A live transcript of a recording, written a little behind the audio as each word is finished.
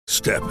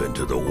Step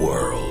into the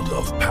world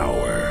of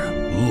power,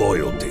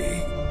 loyalty,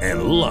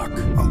 and luck.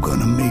 I'm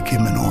gonna make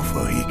him an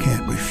offer he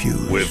can't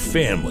refuse. With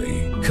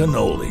family,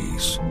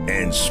 cannolis,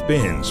 and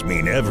spins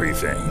mean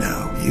everything.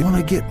 Now, you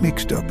wanna get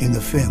mixed up in the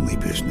family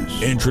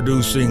business.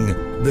 Introducing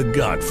The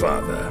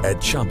Godfather at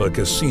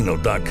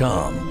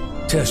ChumbaCasino.com.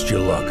 Test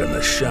your luck in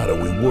the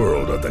shadowy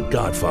world of The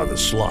Godfather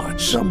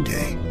slot.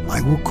 Someday,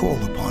 I will call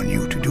upon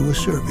you to do a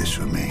service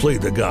for me. Play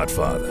The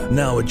Godfather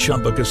now at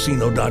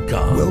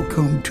ChumbaCasino.com.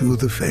 Welcome to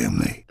the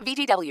family.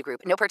 VGW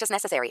Group. No purchase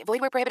necessary. Void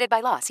where prohibited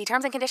by law. See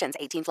terms and conditions.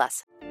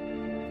 18+.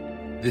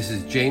 This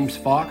is James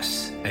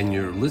Fox, and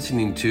you're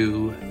listening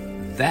to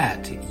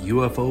That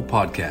UFO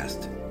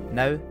Podcast.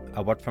 Now,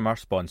 a word from our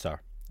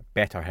sponsor,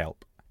 BetterHelp.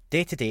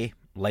 Day to day,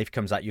 life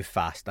comes at you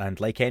fast, and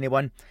like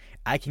anyone,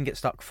 I can get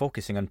stuck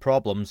focusing on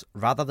problems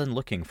rather than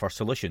looking for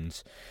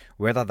solutions,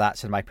 whether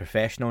that's in my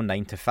professional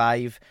 9 to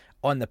 5,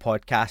 on the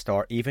podcast,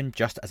 or even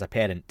just as a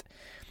parent.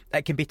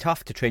 It can be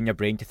tough to train your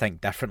brain to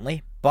think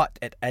differently, but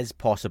it is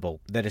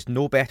possible. There is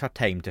no better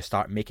time to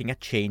start making a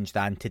change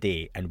than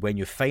today, and when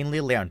you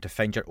finally learn to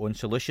find your own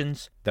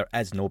solutions, there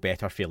is no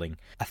better feeling.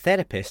 A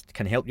therapist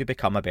can help you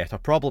become a better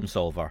problem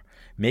solver,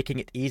 making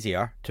it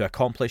easier to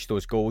accomplish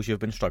those goals you've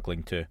been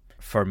struggling to.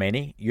 For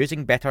many,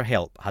 using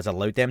BetterHelp has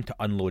allowed them to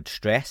unload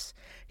stress,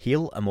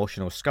 heal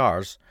emotional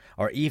scars,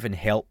 or even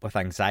help with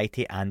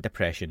anxiety and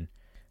depression.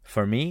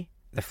 For me,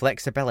 the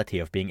flexibility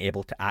of being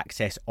able to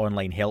access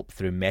online help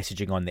through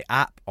messaging on the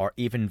app or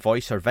even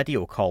voice or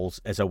video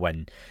calls is a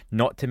win,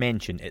 not to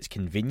mention it's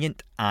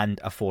convenient and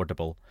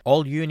affordable.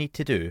 All you need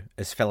to do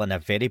is fill in a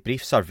very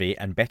brief survey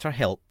and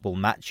BetterHelp will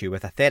match you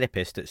with a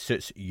therapist that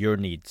suits your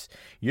needs.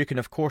 You can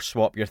of course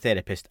swap your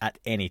therapist at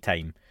any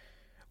time.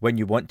 When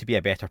you want to be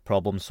a better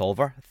problem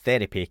solver,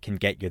 therapy can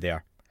get you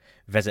there.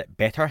 Visit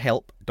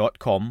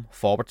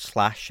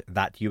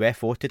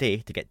betterhelp.com/thatUFO today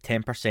to get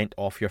 10%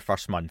 off your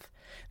first month.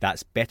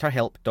 That's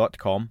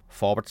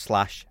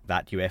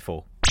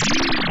betterhelp.com/thatUFO.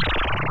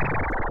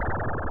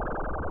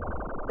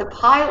 The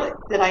pilot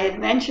that I had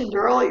mentioned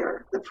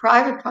earlier, the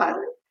private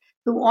pilot,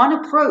 who on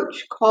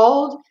approach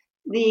called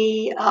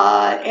the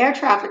air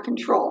traffic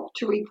control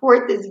to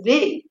report this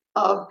V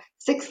of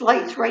 6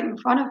 lights right in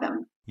front of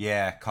him.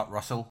 Yeah, Kurt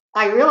Russell.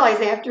 I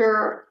realized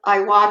after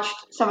I watched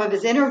some of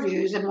his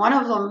interviews, and one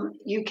of them,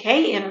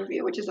 UK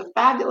interview, which is a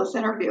fabulous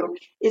interview,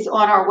 is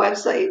on our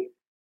website,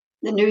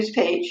 the news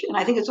page, and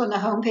I think it's on the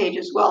homepage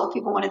as well if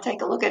people want to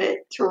take a look at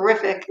it.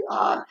 Terrific,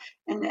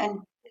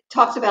 and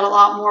talks about a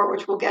lot more,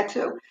 which we'll get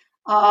to,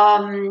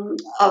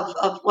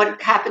 of what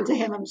happened to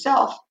him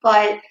himself,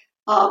 but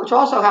which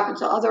also happened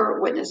to other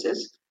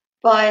witnesses.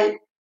 But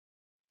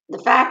the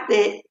fact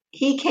that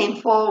he came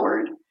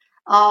forward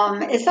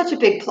is such a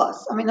big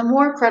plus. I mean, the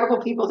more credible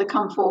people that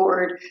come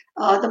forward,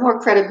 the more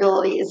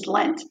credibility is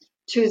lent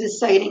to the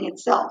sighting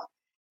itself.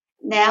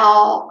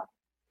 Now,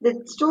 the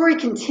story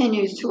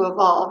continues to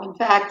evolve. In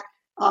fact,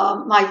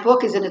 my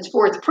book is in its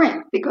 4th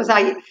print because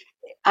I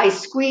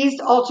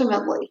squeezed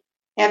ultimately,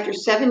 after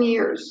 7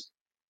 years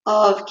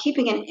of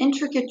keeping an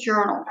intricate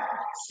journal,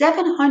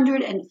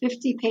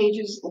 750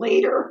 pages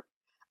later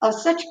of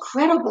such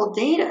credible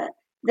data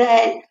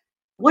that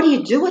what do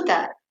you do with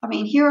that? I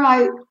mean, here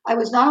I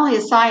was not only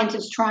a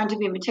scientist trying to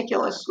be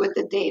meticulous with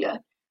the data,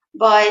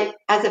 but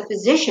as a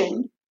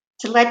physician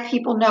to let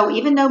people know,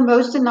 even though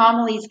most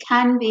anomalies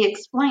can be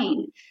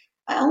explained,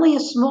 only a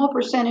small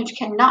percentage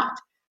cannot.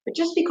 But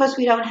just because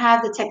we don't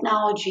have the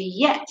technology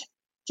yet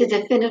to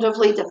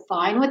definitively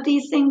define what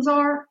these things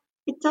are,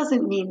 it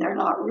doesn't mean they're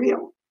not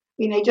real.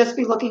 We may just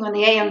be looking on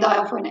the AM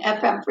dial for an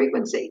FM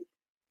frequency.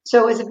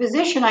 So as a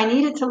physician, I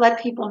needed to let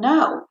people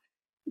know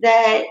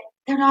that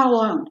they're not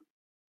alone.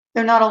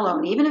 They're not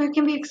alone, even if it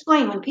can be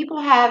explained. When people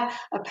have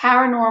a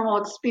paranormal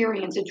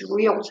experience, it's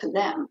real to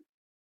them.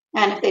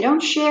 And if they don't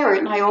share it,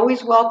 and I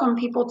always welcome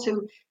people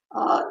to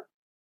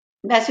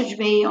message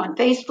me on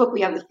Facebook.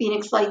 We have the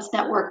Phoenix Lights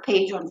Network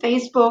page on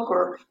Facebook,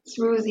 or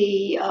through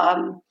the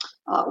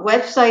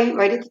website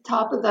right at the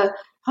top of the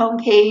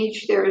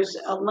homepage. There's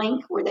a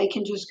link where they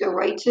can just go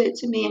right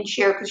to me and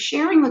share, because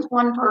sharing with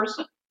one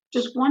person,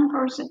 just one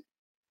person,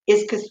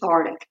 is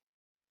cathartic.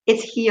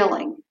 It's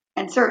healing.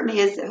 And certainly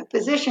as a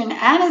physician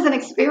and as an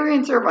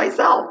experiencer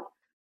myself,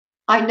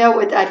 I know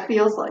what that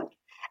feels like.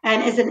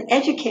 And as an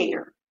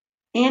educator,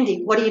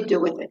 Andy, what do you do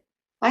with it?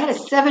 I had a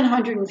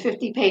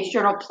 750-page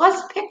journal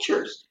plus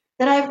pictures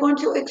that I've gone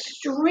to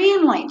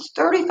extreme lengths,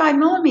 35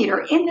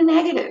 millimeter in the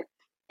negative,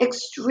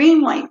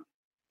 extreme length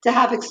to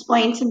have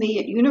explained to me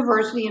at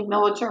university and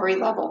military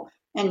level.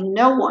 And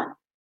no one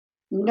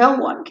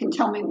can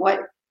tell me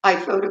what I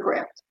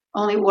photographed,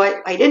 only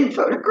what I didn't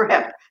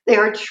photograph. They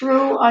are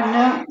true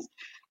unknowns.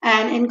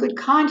 And in good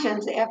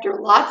conscience, after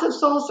lots of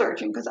soul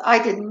searching, because I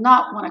did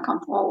not want to come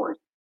forward,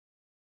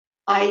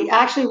 I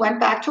actually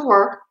went back to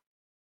work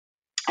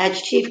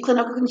as chief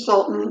clinical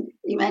consultant,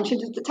 you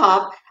mentioned at the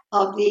top,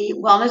 of the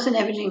Wellness and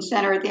Imaging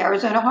Center at the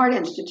Arizona Heart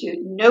Institute.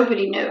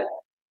 Nobody knew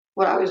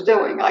what I was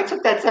doing. I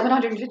took that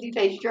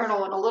 750-page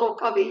journal in a little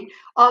cubby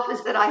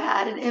office that I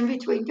had, and in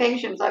between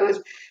patients, I was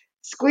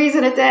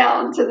squeezing it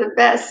down to the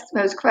best,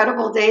 most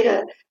credible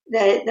data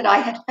that I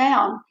had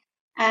found.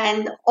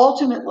 And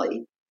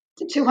ultimately,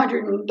 to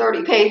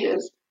 230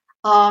 pages,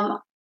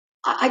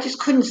 I just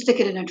couldn't stick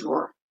it in a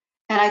drawer.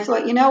 And I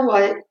thought, you know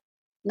what?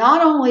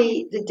 Not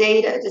only the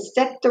data to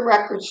set the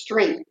record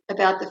straight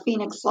about the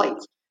Phoenix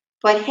Lights,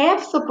 but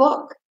half the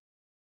book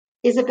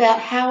is about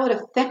how it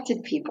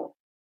affected people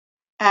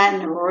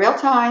and real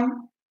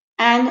time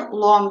and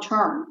long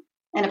term.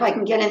 And if I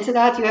can get into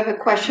that, do you have a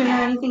question or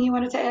anything you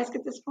wanted to ask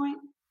at this point?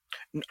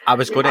 I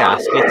was going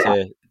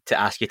to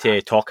ask you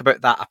to talk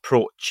about that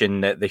approach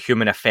and the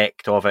human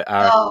effect of it.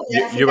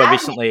 You were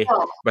recently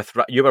with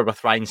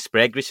Ryan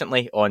Sprague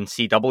recently on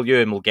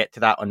CW, and we'll get to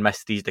that on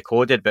Mysteries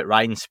Decoded. But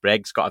Ryan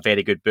Sprague's got a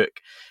very good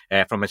book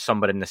from his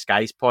Somewhere in the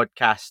Skies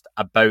podcast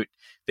about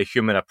the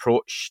human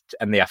approach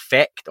and the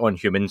effect on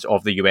humans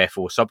of the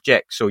UFO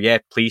subject. So yeah,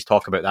 please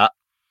talk about that.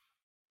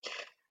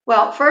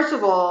 Well, first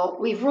of all,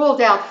 we've ruled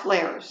out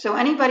flares. So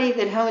anybody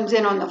that hones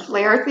in on the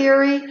flare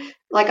theory,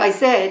 like I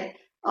said,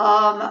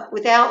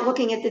 without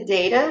looking at the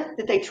data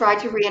that they tried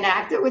to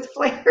reenact it with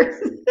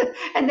flares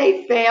and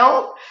they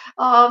failed,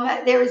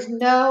 there is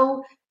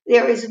no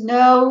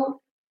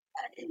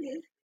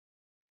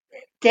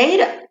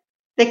data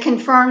that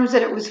confirms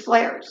that it was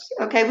flares.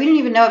 Okay, we didn't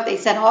even know if they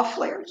set off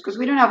flares because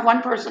we don't have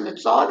one person that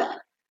saw that.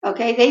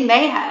 Okay, they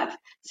may have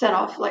set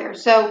off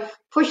flares. So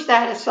push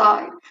that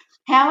aside.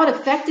 How it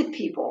affected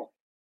people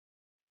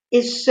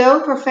is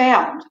so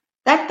profound.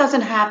 That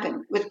doesn't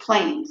happen with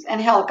planes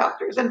and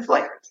helicopters and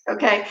flares,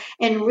 okay?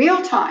 In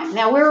real time.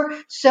 Now, we're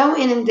so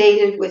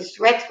inundated with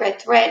threat,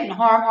 and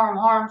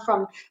harm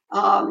from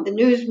the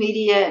news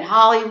media and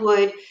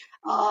Hollywood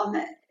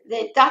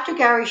that Dr.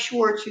 Gary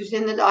Schwartz, who's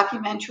in the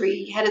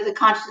documentary, head of the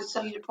Consciousness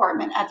Study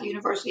Department at the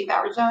University of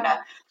Arizona,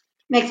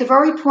 makes a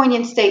very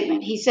poignant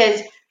statement. He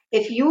says,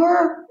 if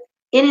you're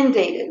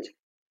inundated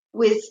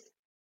with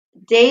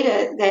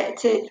data that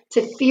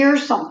to fear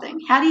something,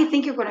 how do you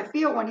think you're going to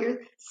feel when you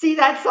see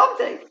that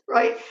something,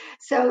 right?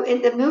 So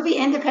in the movie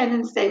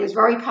Independence Day was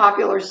very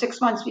popular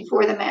 6 months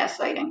before the mass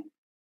sighting,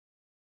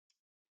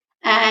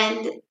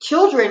 and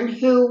children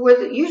who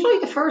were usually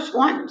the first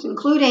ones,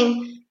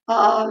 including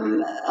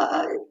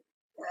Kurt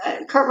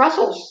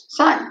Russell's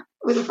son,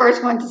 was the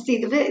first one to see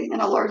the vid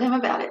and alert him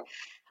about it,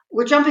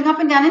 were jumping up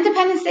and down,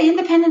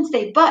 Independence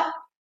Day, but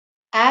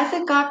as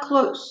it got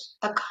close,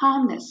 a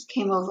calmness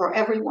came over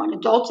everyone,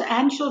 adults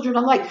and children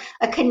alike,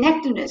 a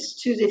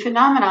connectedness to the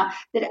phenomena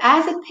that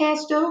as it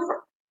passed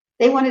over,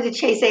 they wanted to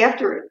chase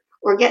after it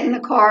or get in the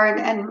car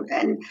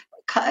and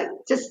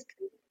just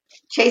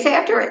chase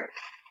after it.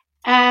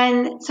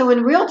 And so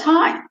in real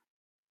time,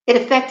 it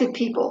affected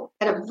people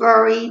at a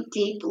very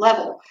deep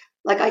level.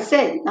 Like I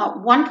said,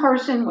 not one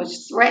person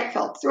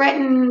felt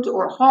threatened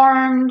or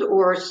harmed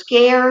or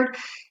scared.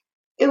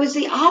 It was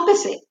the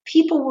opposite.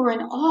 People were in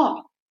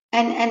awe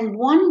and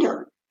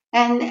wonder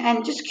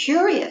and just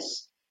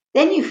curious.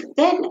 Then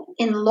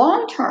in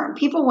long term,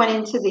 people went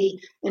into the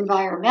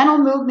environmental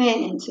movement,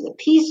 into the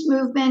peace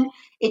movement.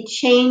 It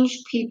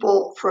changed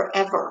people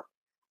forever.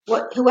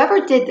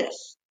 Whoever did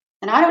this,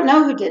 and I don't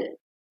know who did it.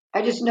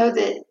 I just know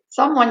that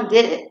someone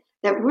did it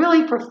that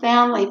really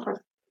profoundly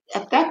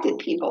affected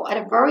people at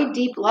a very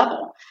deep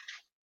level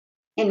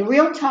in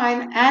real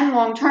time and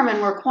long term.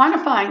 And we're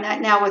quantifying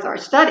that now with our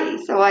study.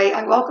 So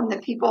I welcome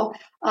that people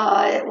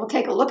will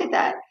take a look at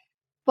that.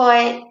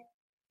 But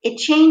it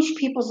changed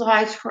people's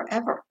lives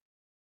forever.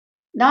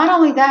 Not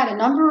only that, a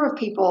number of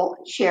people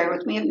shared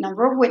with me, a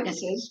number of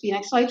witnesses,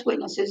 Phoenix Lights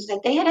witnesses,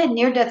 that they had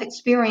near-death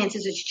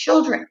experiences as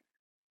children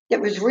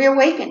that was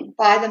reawakened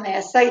by the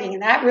mass sighting.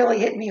 And that really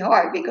hit me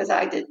hard because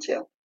I did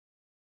too.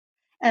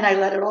 And I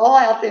let it all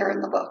out there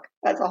in the book.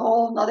 That's a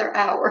whole nother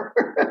hour.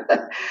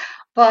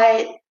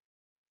 But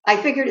I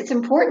figured it's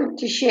important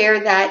to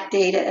share that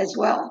data as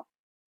well,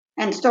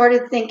 and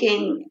started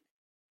thinking,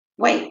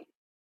 wait,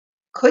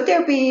 could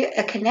there be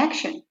a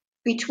connection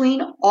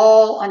between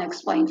all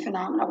unexplained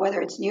phenomena,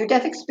 whether it's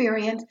near-death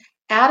experience,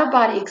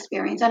 out-of-body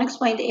experience,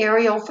 unexplained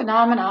aerial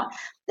phenomena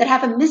that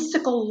have a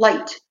mystical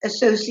light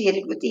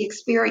associated with the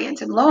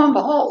experience? And lo and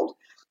behold,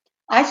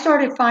 I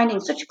started finding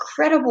such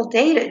credible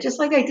data, just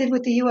like I did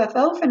with the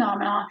UFO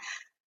phenomena,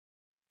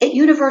 at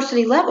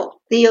university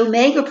level. The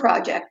Omega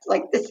Project,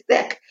 like this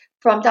thick,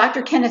 from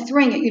Dr. Kenneth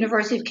Ring at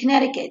University of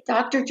Connecticut,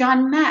 Dr.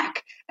 John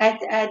Mack at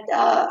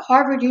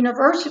Harvard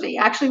University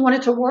actually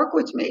wanted to work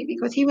with me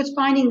because he was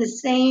finding the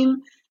same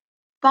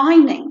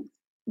finding,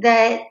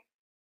 that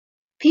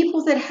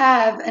people that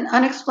have an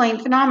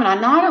unexplained phenomenon,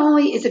 not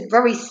only is it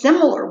very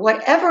similar,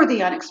 whatever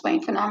the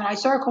unexplained phenomenon, I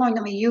started calling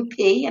them a UP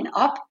and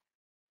up,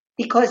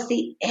 because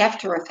the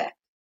after effect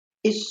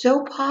is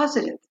so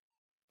positive.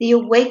 The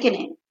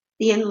awakening,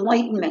 the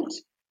enlightenment,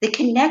 the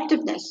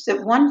connectiveness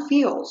that one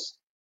feels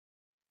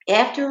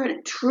after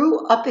a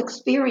true up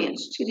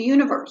experience to the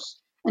universe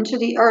and to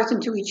the earth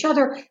and to each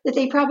other that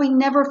they probably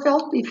never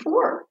felt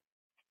before,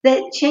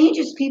 that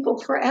changes people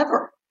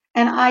forever.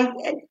 And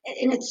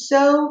it's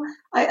so,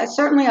 I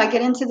certainly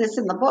get into this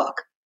in the book,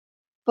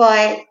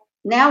 but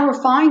now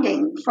we're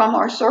finding from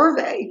our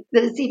survey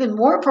that it's even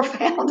more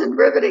profound and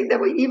riveting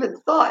than we even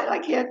thought. I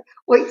can't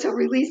wait to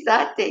release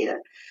that data.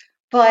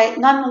 But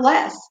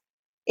nonetheless,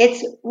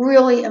 it's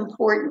really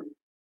important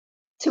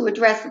to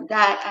address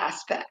that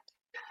aspect.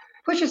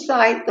 Push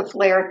aside the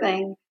flare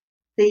thing.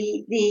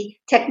 The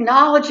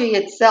technology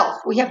itself,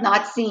 we have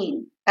not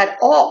seen at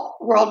all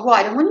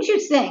worldwide. And wouldn't you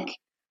think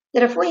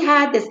that if we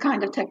had this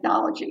kind of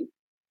technology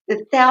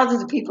that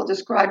thousands of people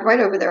described right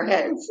over their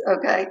heads,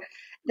 okay,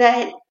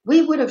 that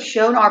we would have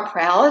shown our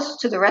prowess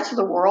to the rest of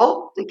the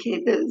world?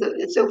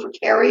 It's so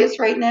precarious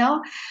right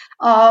now.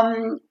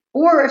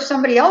 Or if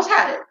somebody else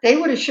had it, they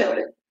would have showed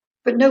it,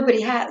 but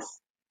nobody has.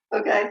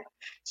 Okay.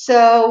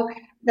 So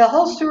the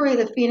whole story of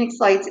the Phoenix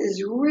Lights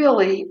is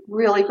really,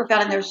 really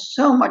profound. And there's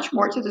so much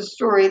more to the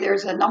story.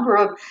 There's a number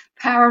of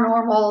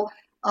paranormal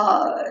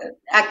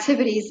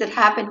activities that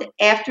happened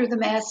after the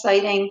mass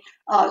sighting,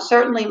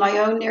 certainly my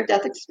own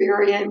near-death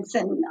experience,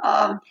 and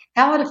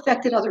how it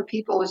affected other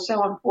people is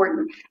so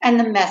important. And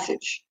the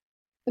message,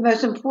 the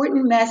most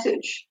important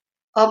message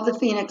of the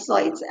Phoenix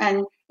Lights.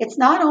 And it's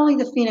not only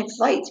the Phoenix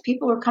Lights.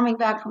 People are coming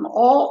back from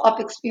all up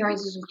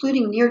experiences,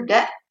 including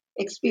near-death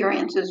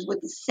experiences,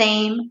 with the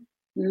same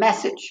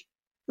message.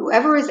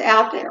 Whoever is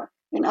out there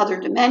in other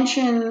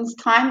dimensions,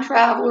 time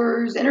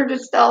travelers,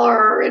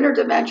 interstellar,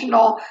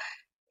 interdimensional,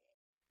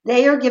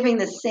 they are giving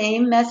the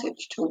same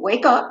message to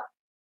wake up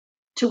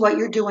to what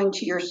you're doing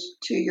to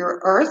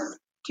your Earth,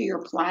 to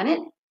your planet,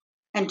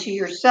 and to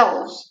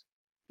yourselves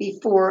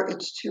before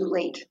it's too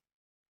late.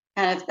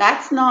 And if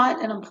that's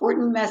not an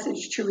important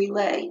message to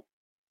relay,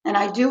 and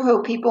I do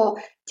hope people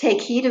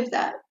take heed of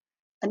that.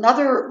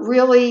 Another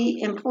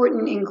really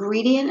important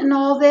ingredient in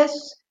all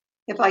this,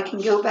 if I can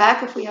go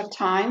back, if we have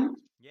time,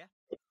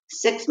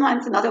 6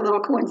 months, another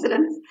little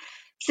coincidence,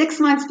 6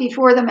 months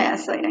before the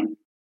mass sighting,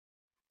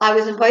 I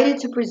was invited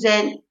to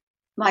present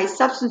my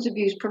substance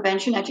abuse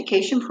prevention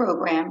education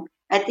program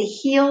at the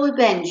Gila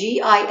Bend,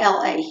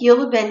 Gila,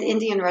 Gila Bend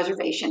Indian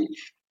Reservation,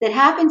 that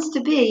happens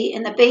to be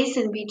in the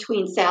basin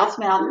between South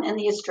Mountain and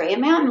the Estrella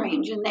Mountain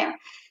Range in there.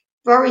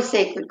 Very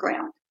sacred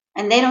ground.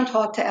 And they don't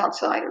talk to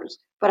outsiders.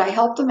 But I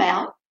helped them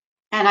out.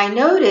 And I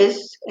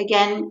noticed,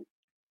 again,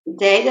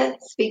 data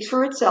speaks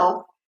for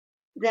itself,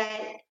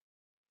 that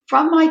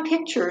from my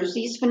pictures,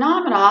 these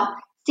phenomena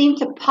seem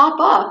to pop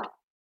up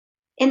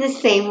in the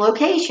same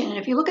location. And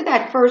if you look at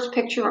that first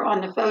picture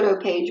on the photo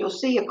page, you'll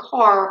see a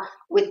car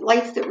with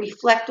lights that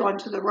reflect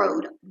onto the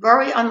road,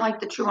 very unlike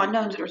the true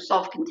unknowns that are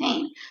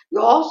self-contained.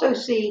 You'll also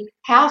see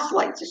house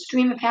lights, a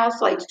stream of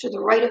house lights to the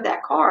right of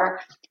that car,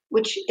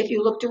 which if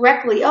you look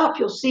directly up,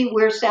 you'll see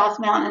where South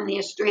Mountain and the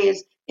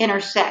Estrellas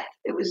intersect.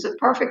 It was a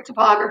perfect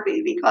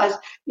topography because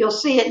you'll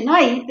see at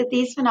night that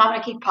these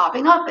phenomena keep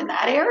popping up in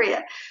that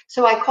area.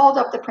 So I called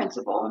up the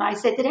principal and I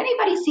said, did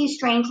anybody see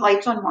strange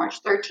lights on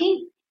March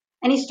 13th?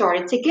 And he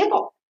started to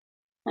giggle.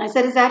 And I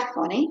said, is that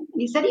funny? And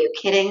he said, are you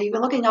kidding? We've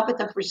been looking up at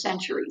them for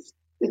centuries.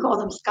 We call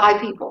them sky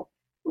people,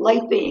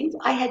 light beings.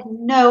 I had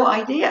no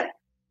idea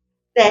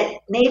that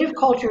native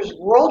cultures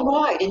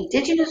worldwide,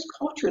 indigenous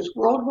cultures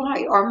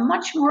worldwide, are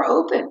much more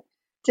open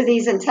to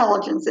these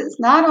intelligences,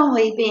 not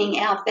only being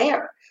out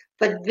there,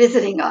 but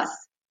visiting us.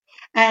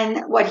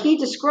 And what he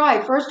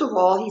described, first of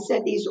all, he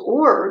said these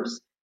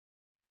orbs,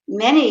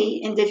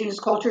 many indigenous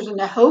cultures in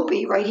the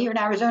Hopi right here in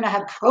Arizona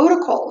have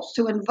protocols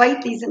to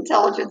invite these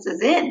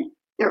intelligences in.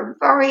 They're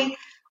very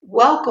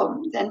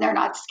welcomed and they're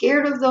not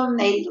scared of them.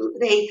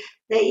 They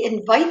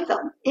invite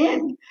them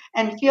in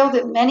and feel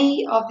that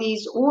many of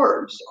these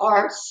orbs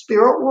are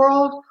spirit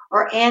world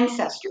or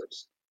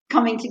ancestors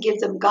coming to give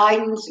them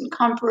guidance and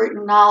comfort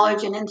and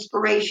knowledge and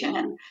inspiration.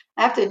 And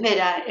I have to admit,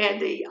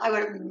 Andy, I would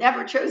have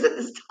never chosen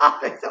this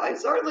topic, so I've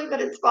certainly been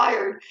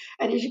inspired.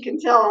 And as you can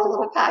tell, I'm a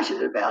little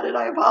passionate about it.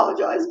 I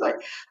apologize, but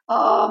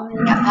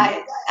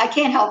I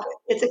can't help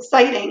it. It's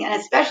exciting, and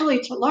especially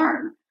to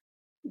learn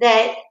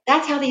that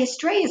that's how the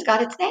Estrellas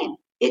got its name.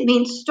 It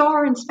means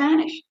star in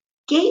Spanish,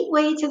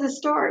 gateway to the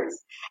stars.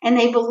 And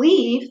they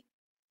believe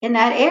in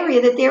that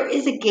area that there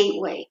is a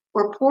gateway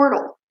or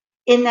portal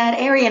in that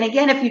area. And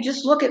again, if you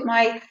just look at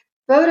my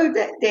photo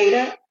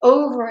data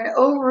over and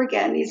over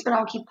again, these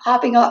phenomena keep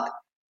popping up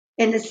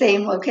in the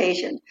same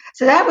location.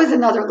 So that was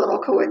another little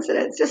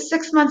coincidence. Just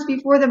 6 months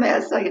before the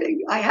mass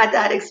sighting, I had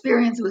that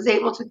experience, was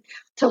able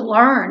to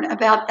learn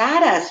about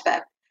that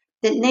aspect,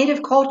 that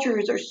native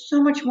cultures are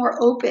so much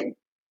more open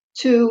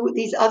to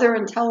these other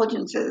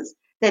intelligences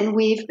than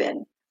we've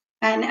been,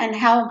 and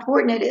how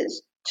important it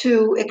is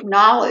to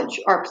acknowledge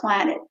our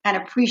planet and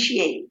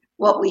appreciate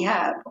what we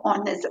have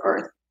on this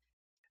earth.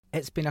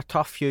 It's been a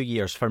tough few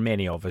years for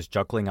many of us,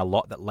 juggling a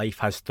lot that life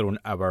has thrown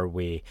our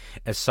way.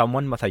 As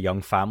someone with a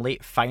young family,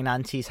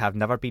 finances have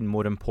never been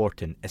more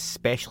important,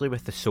 especially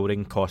with the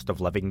soaring cost of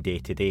living day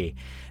to day.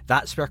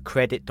 That's where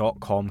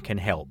Credit.com can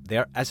help.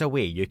 There is a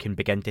way you can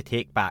begin to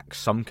take back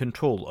some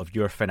control of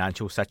your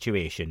financial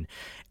situation.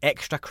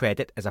 Extra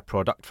Credit is a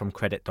product from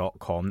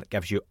Credit.com that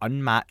gives you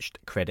unmatched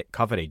credit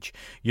coverage.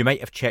 You might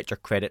have checked your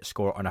credit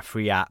score on a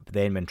free app,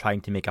 then when trying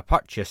to make a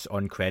purchase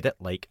on credit,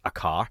 like a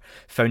car,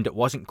 found it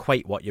wasn't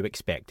quite what you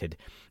expected.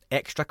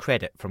 Extra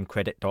Credit from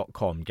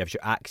Credit.com gives you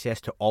access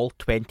to all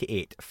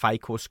 28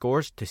 FICO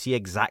scores to see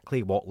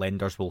exactly what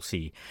lenders will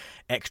see.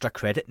 Extra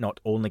Credit not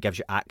only gives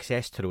you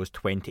access to those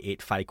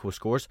 28 FICO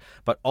scores,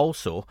 but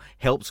also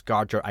helps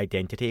guard your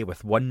identity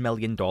with $1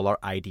 million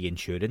ID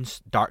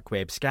insurance, dark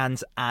web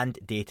scans, and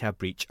data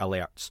breach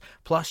alerts.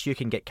 Plus, you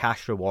can get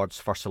cash rewards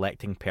for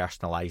selecting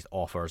personalised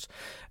offers.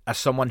 As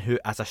someone who,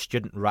 as a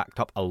student, racked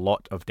up a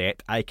lot of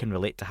debt, I can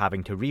relate to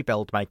having to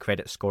rebuild my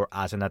credit score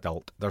as an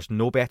adult. There's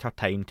no better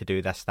time to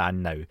do this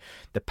than now.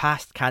 The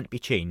past can't be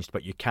changed,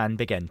 but you can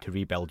begin to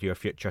rebuild your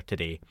future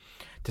today.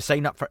 To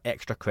sign up for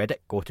Extra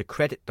Credit, go to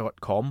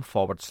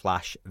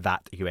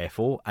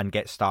credit.com/thatUFO and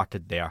get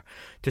started there.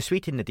 To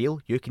sweeten the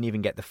deal, you can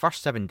even get the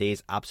first 7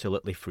 days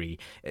absolutely free.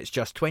 It's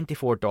just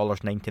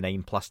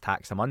 $24.99 plus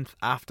tax a month.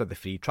 After the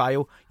free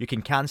trial, you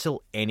can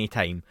cancel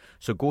anytime.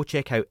 So go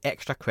check out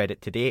Extra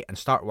Credit today and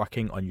start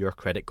working on your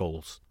credit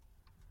goals.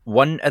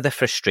 One of the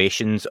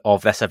frustrations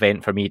of this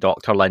event for me,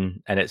 Dr.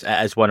 Lynne, and it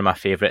is one of my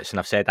favourites, and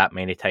I've said that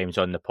many times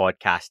on the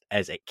podcast,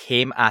 is it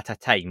came at a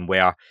time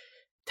where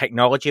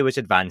technology was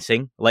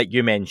advancing. Like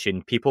you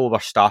mentioned, people were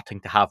starting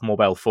to have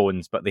mobile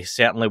phones, but they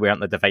certainly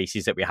weren't the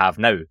devices that we have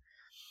now.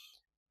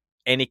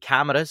 Any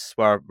cameras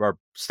were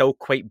still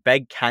quite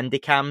big, handy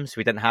cams.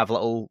 We didn't have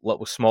little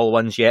small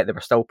ones yet. They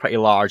were still pretty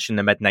large in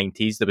the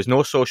mid-90s. There was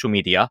no social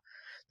media.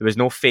 There was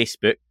no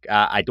Facebook.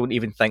 I don't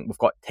even think we've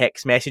got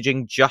text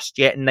messaging just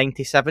yet in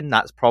 97.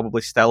 That's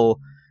probably still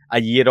a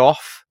year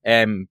off.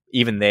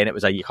 Even then, it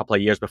was a couple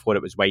of years before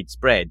it was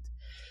widespread.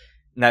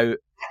 Now,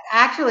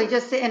 actually,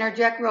 just to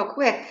interject real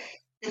quick,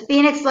 the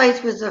Phoenix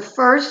Lights was the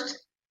first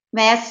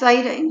mass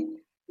sighting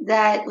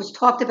that was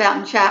talked about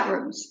in chat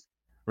rooms.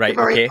 Right,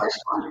 the very okay.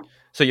 First one.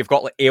 So you've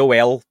got like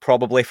AOL,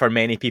 probably for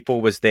many people,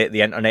 was the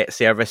internet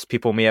service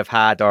people may have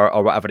had,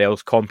 or whatever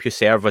else.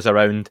 CompuServe was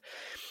around.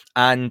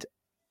 And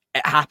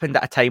it happened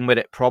at a time where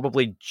it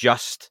probably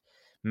just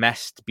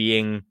missed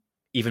being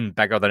even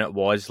bigger than it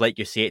was. Like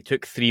you say, it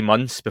took 3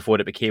 months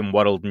before it became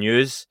world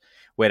news,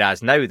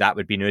 whereas now that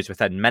would be news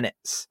within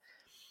minutes.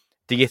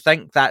 Do you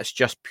think that's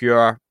just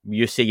pure,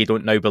 you say you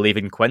don't now believe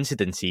in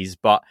coincidences,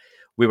 but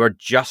we were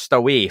just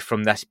away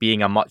from this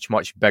being a much,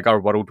 much bigger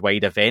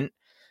worldwide event,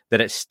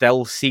 that it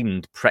still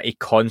seemed pretty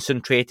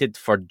concentrated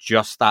for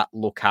just that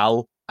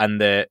locale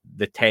and the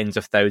tens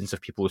of thousands of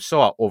people who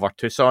saw it over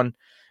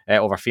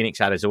over Phoenix,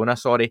 Arizona,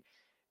 sorry.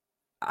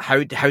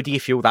 How do you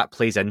feel that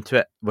plays into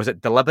it? Was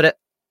it deliberate?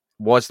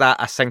 Was that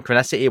a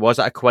synchronicity? Was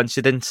it a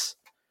coincidence?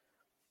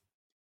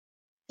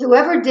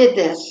 Whoever did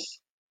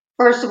this,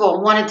 first of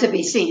all, wanted to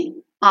be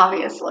seen,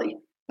 obviously.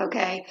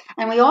 Okay.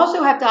 And we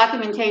also have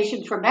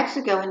documentation from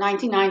Mexico in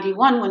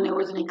 1991 when there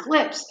was an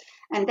eclipse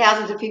and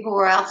thousands of people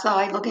were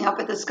outside looking up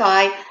at the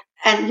sky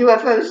and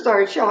UFOs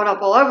started showing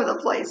up all over the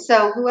place.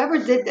 So whoever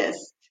did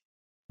this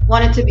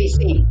wanted to be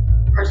seen,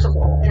 first of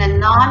all, in a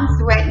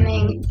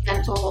non-threatening,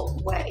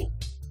 gentle way.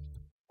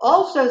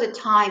 Also, the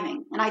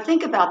timing. And I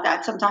think about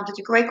that sometimes. It's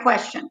a great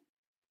question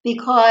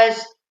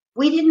because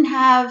we didn't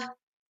have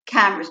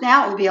cameras.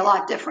 Now it would be a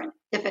lot different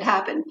if it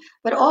happened.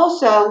 But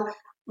also,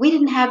 we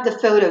didn't have the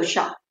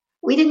Photoshop.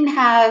 We didn't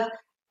have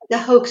the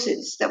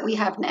hoaxes that we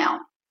have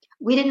now.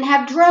 We didn't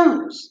have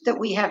drones that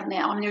we have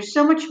now. And there's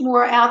so much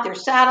more out there,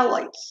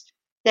 satellites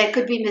that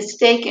could be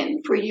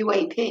mistaken for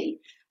UAP.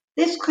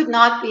 This could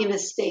not be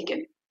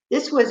mistaken.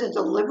 This was a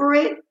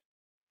deliberate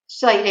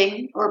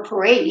sighting or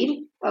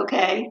parade,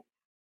 okay,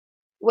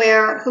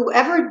 where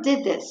whoever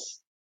did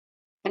this,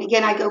 and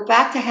again, I go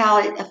back to how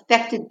it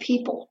affected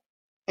people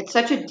at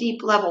such a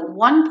deep level,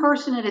 one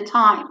person at a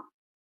time,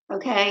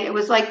 okay? It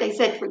was like they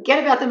said,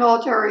 forget about the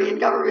military and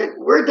government,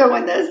 we're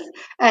doing this,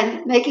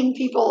 and making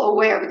people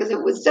aware because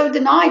it was so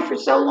denied for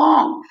so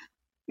long.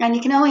 And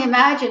you can only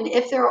imagine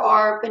if there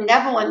are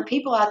benevolent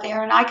people out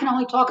there, and I can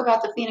only talk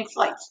about the Phoenix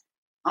Lights.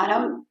 I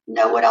don't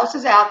know what else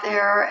is out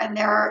there and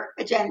their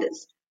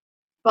agendas.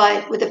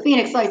 But with the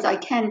Phoenix Lights, I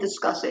can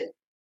discuss it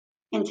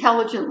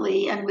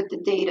intelligently and with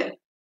the data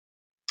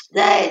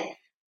that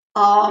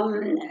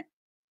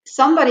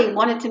somebody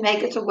wanted to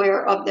make us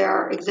aware of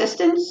their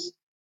existence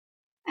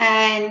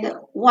and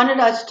wanted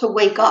us to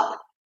wake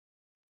up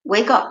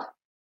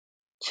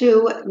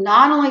to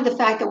not only the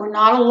fact that we're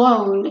not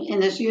alone in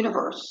this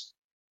universe,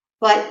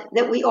 but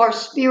that we are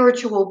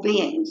spiritual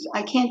beings.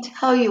 I can't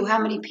tell you how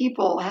many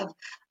people have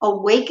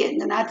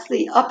awakened, and that's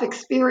the up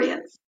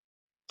experience,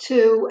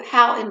 to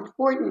how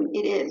important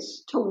it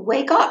is to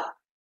wake up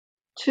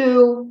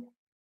to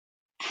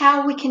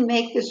how we can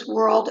make this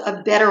world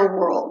a better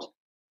world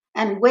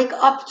and wake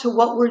up to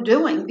what we're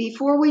doing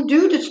before we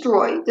do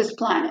destroy this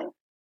planet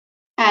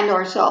and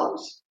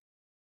ourselves.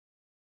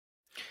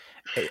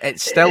 It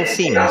still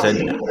seems,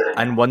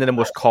 and one of the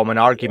most common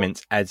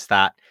arguments is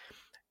that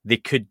they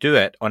could do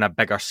it on a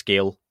bigger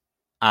scale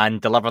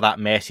and deliver that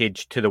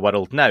message to the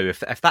world now.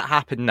 If that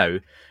happened now,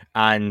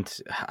 and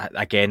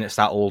again, it's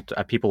that old,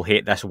 people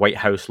hate this White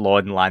House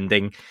lawn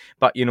landing,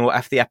 but, you know,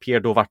 if they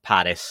appeared over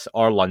Paris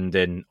or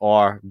London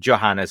or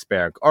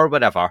Johannesburg or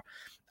whatever,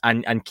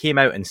 and came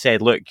out and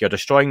said, look, you're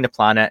destroying the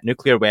planet,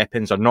 nuclear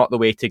weapons are not the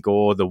way to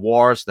go, the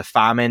wars, the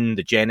famine,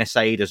 the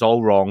genocide is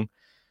all wrong,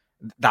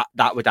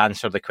 that would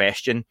answer the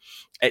question.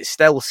 It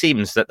still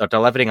seems that they're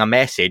delivering a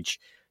message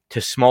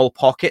to small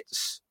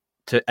pockets,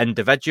 to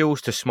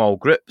individuals, to small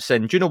groups.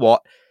 And do you know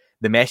what?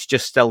 The message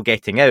is still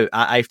getting out.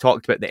 I've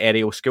talked about the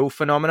aerial school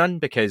phenomenon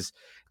because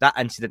that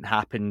incident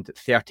happened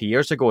 30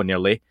 years ago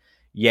nearly,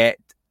 yet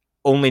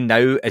only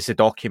now is the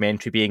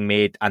documentary being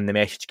made and the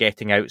message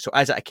getting out. So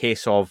is it a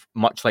case of,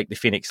 much like the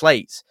Phoenix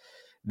Lights,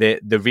 the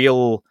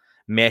real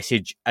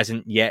message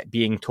isn't yet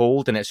being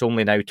told, and it's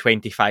only now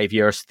 25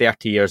 years,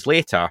 30 years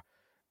later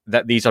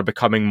that these are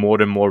becoming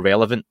more and more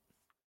relevant?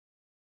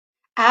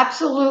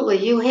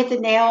 Absolutely. You hit the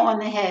nail on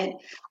the head.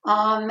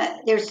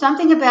 There's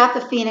something about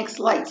the Phoenix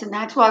Lights, and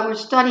that's why we're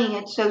studying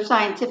it so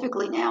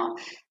scientifically now,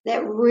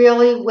 that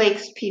really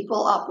wakes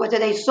people up, whether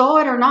they saw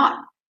it or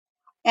not.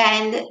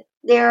 And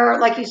they're,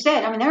 like you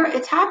said, I mean,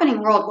 it's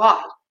happening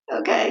worldwide.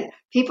 Okay.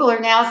 People are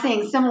now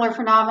seeing similar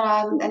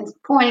phenomena and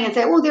pointing and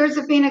saying, well, there's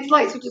the Phoenix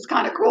Lights, which is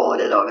kind of cool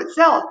in and of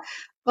itself.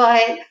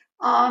 But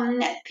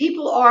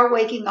people are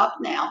waking up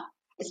now,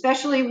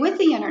 especially with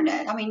the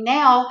internet. I mean,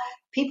 now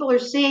people are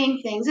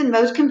seeing things, and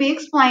most can be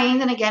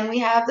explained. And again, we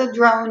have the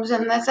drones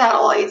and the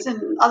satellites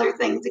and other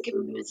things that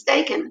can be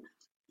mistaken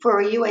for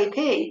a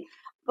UAP.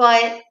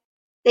 But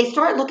they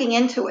start looking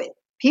into it.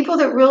 People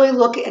that really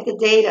look at the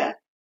data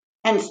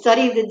and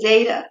study the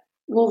data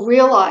will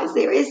realize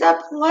there is a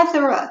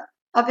plethora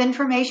of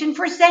information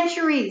for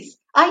centuries.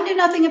 I knew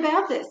nothing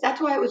about this.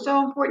 That's why it was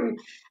so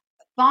important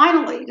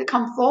finally to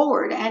come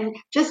forward and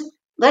just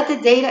let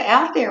the data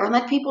out there and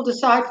let people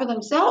decide for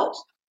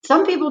themselves.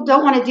 Some people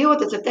don't want to deal with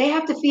this. If they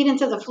have to feed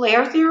into the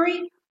flare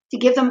theory to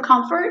give them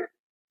comfort,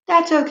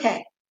 that's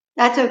okay.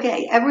 That's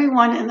okay.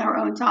 Everyone in their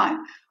own time.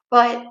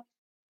 But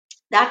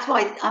that's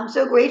why I'm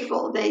so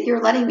grateful that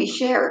you're letting me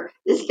share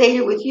this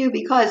data with you,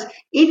 because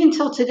even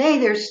till today,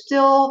 there's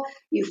still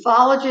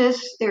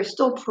ufologists, there's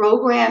still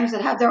programs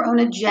that have their own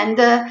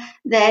agenda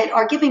that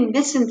are giving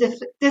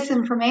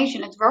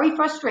disinformation. It's very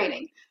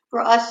frustrating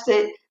for us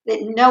that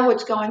know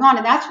what's going on.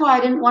 And that's why I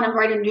didn't want to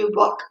write a new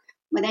book.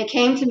 When they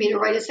came to me to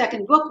write a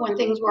second book, when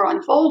things were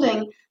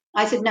unfolding,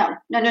 I said, no.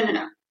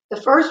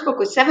 The first book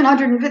was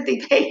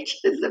 750 pages,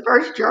 the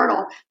first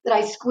journal that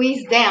I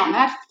squeezed down.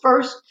 That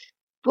first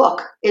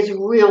book is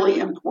really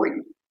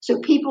important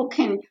so people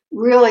can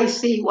really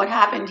see what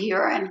happened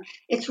here. And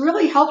it's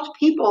really helped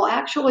people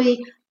actually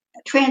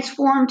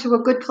transform to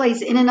a good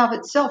place in and of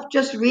itself,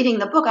 just reading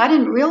the book. I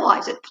didn't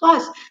realize it.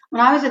 Plus,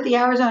 when I was at the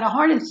Arizona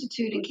Heart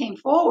Institute and came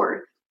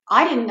forward,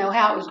 I didn't know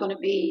how it was going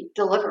to be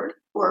delivered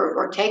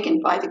or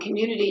taken by the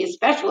community,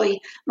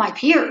 especially my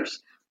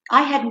peers.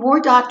 I had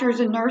more doctors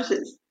and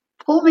nurses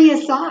pull me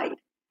aside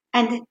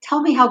and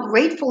tell me how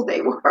grateful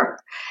they were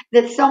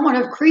that someone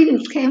of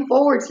credence came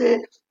forward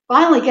to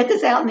finally get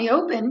this out in the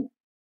open,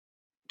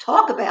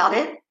 talk about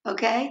it,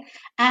 okay,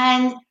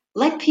 and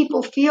let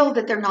people feel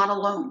that they're not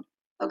alone,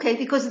 okay,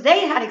 because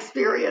they had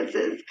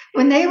experiences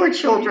when they were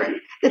children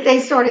that they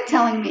started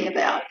telling me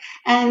about,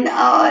 and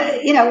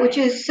which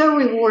is so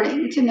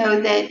rewarding to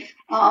know that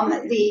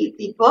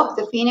the book,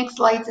 The Phoenix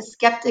Lights, A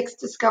Skeptic's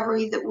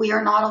Discovery That We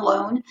Are Not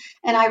Alone,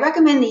 and I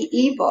recommend the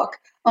ebook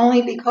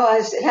only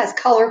because it has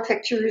color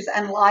pictures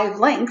and live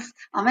links.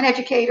 I'm an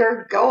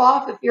educator. Go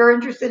off if you're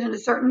interested in a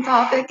certain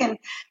topic and,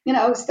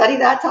 study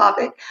that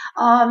topic.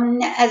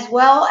 As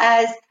well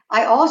as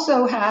I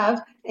also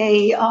have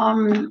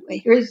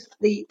here's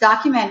the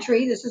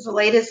documentary. This is the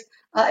latest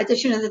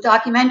edition of the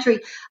documentary.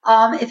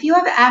 If you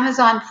have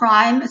Amazon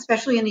Prime,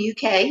 especially in the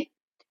UK,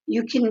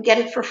 you can get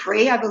it for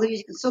free. I believe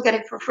you can still get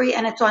it for free.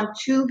 And it's on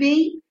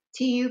Tubi,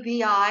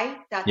 Tubi.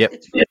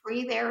 It's for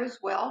free there as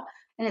well.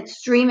 And it's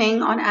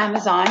streaming on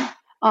Amazon.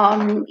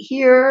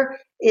 Here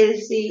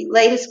is the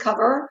latest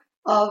cover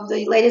of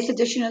the latest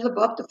edition of the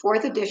book, the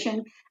 4th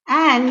edition.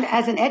 And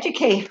as an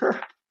educator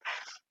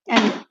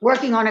and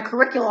working on a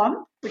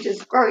curriculum, which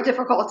is very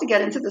difficult to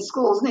get into the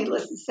schools,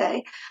 needless to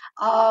say.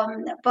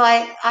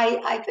 But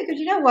I figured,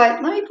 you know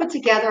what, let me put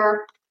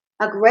together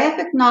a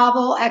graphic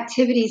novel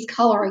activities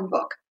coloring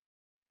book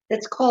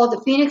that's called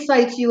The Phoenix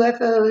Lights,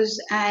 UFOs,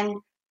 and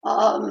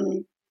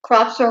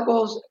Crop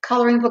Circles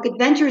Coloring Book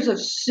Adventures of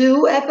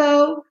Sue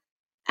FO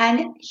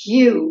and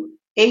Hugh,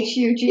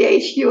 HUGH,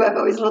 he's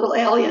a little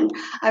alien.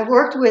 I've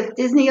worked with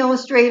Disney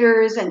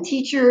illustrators and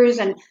teachers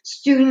and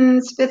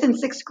students, 5th and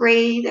 6th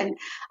grade, and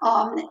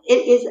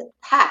it is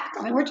packed.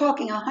 I mean, we're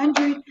talking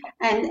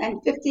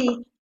 150,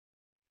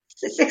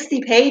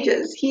 60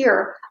 pages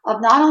here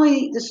of not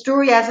only the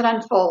story as it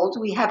unfolds,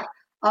 we have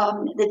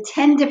the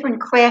 10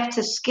 different craft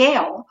to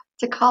scale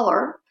to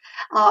color.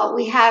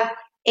 We have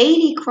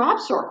 80 crop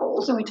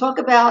circles, and we talk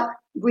about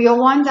real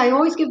ones. I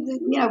always give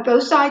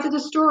both sides of the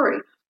story,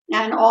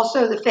 and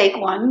also the fake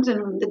ones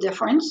and the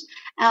difference.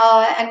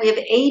 And we have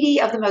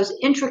 80 of the most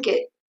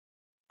intricate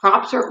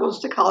crop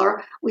circles to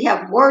color. We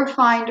have word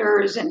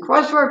finders and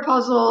crossword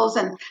puzzles,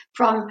 and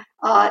from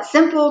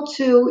simple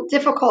to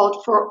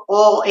difficult for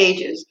all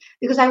ages,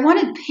 because I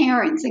wanted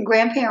parents and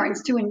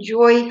grandparents to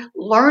enjoy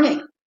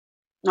learning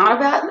not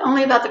about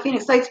only about the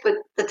Phoenix Lights, but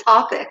the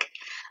topic.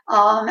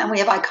 And we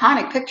have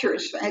iconic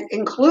pictures,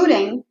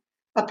 including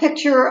a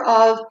picture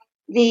of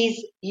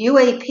these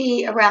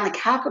UAP around the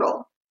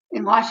Capitol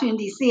in Washington,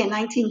 D.C. in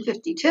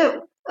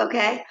 1952.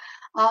 Okay.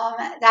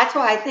 That's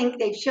why I think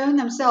they've shown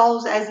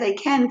themselves as they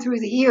can through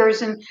the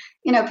years. And,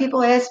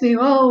 people ask me,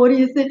 oh, what do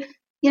you think?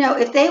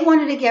 If they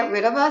wanted to get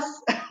rid of us,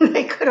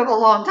 they could have a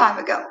long time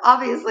ago.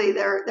 Obviously,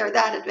 they're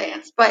that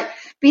advanced. But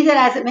be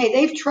that as it may,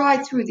 they've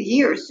tried through the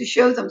years to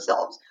show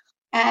themselves.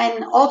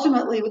 And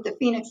ultimately, with the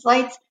Phoenix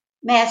Lights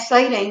mass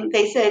sighting,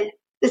 they said,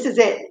 "This is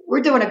it. We're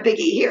doing a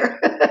biggie here."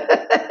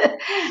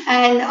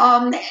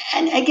 And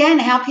again,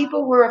 how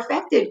people were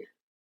affected.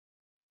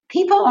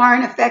 People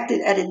aren't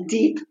affected at a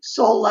deep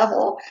soul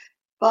level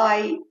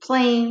by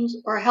planes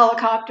or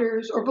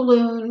helicopters or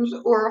balloons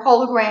or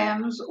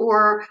holograms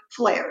or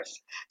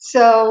flares.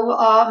 So,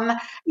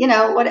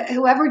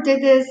 whoever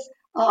did this,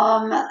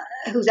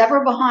 who's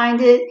ever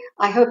behind it,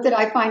 I hope that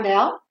I find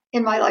out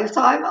in my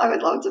lifetime. I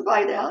would love to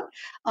find out.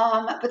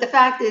 But the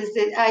fact is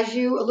that, as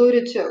you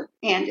alluded to,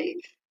 Andy,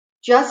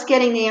 just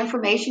getting the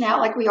information out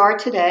like we are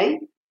today,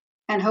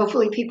 and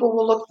hopefully people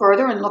will look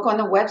further and look on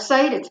the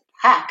website. It's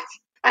packed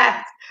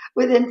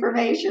with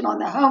information on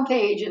the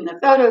homepage and the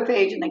photo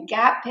page and the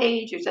Gap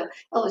page. There's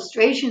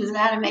illustrations and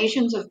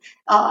animations of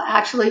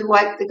actually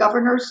what the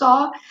governor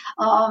saw,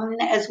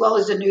 as well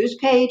as the news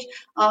page.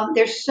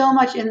 There's so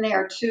much in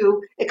there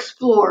to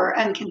explore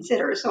and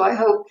consider. So I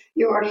hope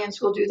your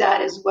audience will do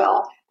that as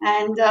well.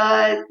 And,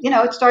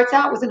 it starts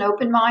out with an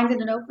open mind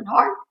and an open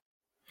heart.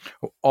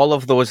 All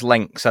of those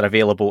links are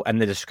available in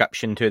the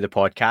description to the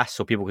podcast,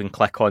 so people can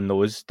click on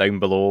those down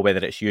below, whether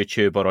it's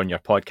YouTube or on your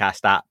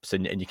podcast apps,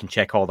 and you can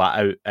check all that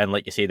out. And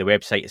like you say, the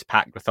website is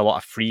packed with a lot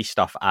of free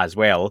stuff as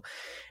well.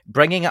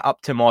 Bringing it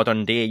up to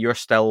modern day, you're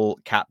still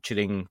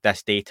capturing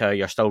this data,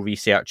 you're still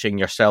researching,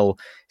 you're still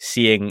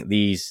seeing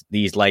these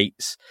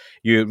lights.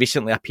 You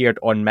recently appeared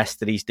on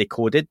Mysteries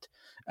Decoded,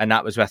 and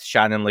that was with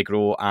Shannon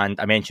Legros, and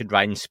I mentioned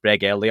Ryan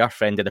Sprague earlier,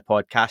 friend of the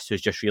podcast,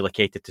 who's just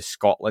relocated to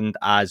Scotland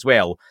as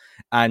well.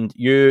 And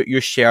you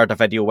shared a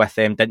video with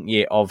them, didn't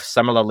you, of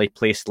similarly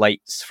placed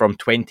lights from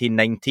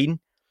 2019?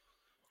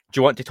 Do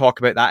you want to talk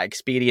about that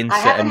experience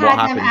and what happened?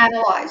 I haven't had them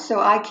analyzed, so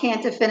I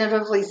can't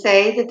definitively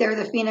say that they're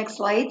the Phoenix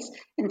Lights.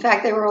 In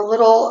fact, they were a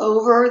little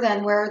over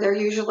than where they're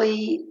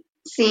usually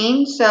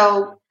seen,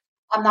 so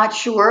I'm not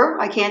sure.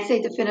 I can't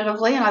say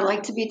definitively, and I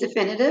like to be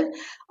definitive.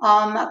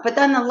 But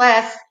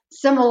nonetheless,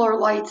 similar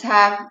lights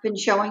have been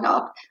showing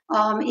up,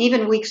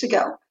 even weeks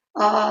ago.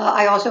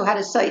 I also had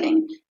a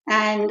sighting.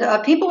 And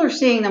people are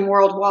seeing them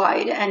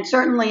worldwide, and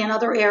certainly in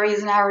other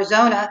areas in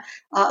Arizona,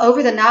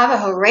 over the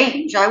Navajo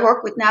Range. I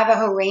work with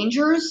Navajo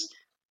Rangers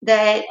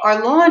that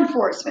are law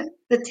enforcement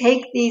that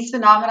take these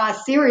phenomena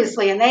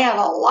seriously, and they have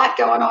a lot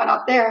going on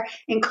up there,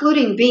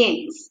 including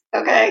beings,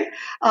 okay,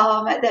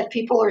 that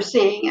people are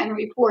seeing and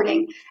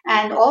reporting.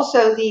 And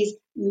also these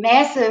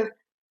massive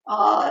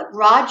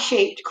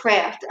rod-shaped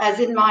craft, as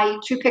in my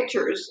two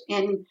pictures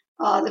in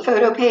the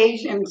photo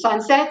page in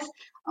Sunsets,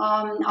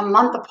 a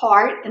month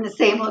apart in the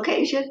same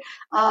location.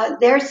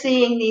 They're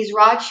seeing these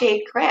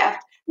rod-shaped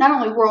craft, not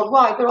only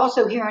worldwide, but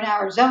also here in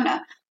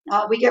Arizona.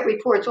 We get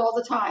reports all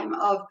the time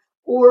of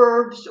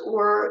orbs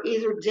or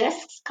either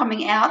discs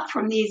coming out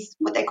from these,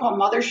 what they call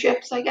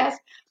motherships, I guess.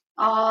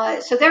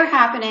 So they're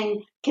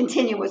happening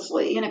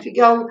continuously. And if you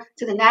go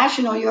to the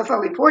National UFO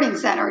Reporting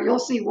Center, you'll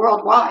see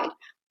worldwide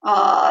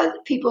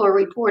people are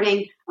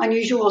reporting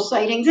unusual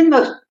sightings, and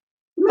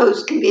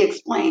most can be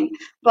explained.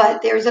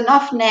 But there's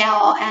enough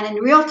now and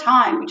in real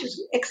time, which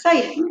is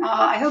exciting.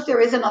 I hope there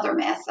is another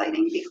mass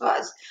sighting,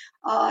 because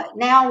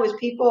now with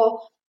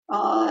people,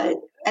 and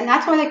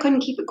that's why they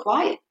couldn't keep it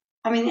quiet.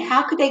 I mean,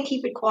 how could they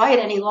keep it quiet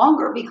any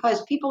longer?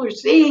 Because people are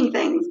seeing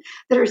things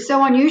that are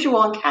so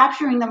unusual and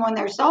capturing them on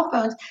their cell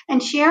phones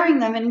and sharing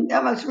them in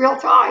almost real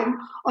time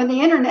on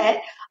the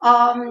internet.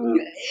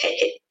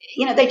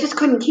 They just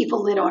couldn't keep a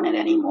lid on it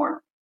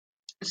anymore.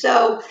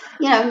 So,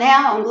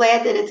 now I'm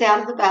glad that it's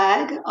out of the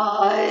bag,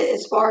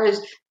 as far as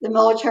the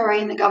military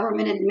and the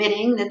government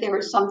admitting that there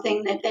is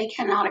something that they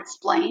cannot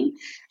explain.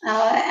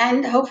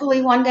 And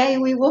hopefully one day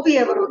we will be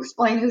able to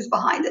explain who's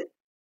behind it.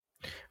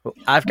 Well,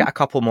 I've got a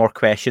couple more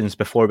questions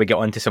before we get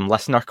on to some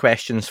listener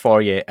questions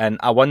for you. And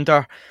I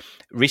wonder,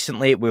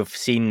 recently we've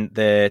seen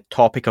the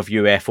topic of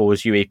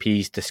UFOs,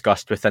 UAPs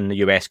discussed within the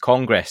US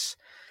Congress,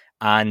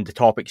 and the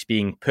topics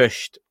being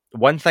pushed.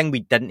 One thing we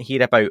didn't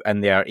hear about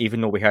in there,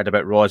 even though we heard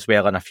about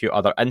Roswell and a few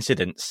other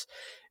incidents,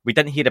 we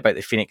didn't hear about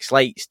the Phoenix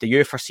Lights. Do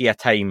you foresee a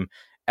time,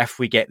 if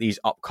we get these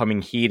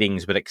upcoming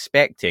hearings we're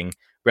expecting,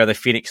 where the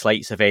Phoenix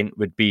Lights event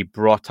would be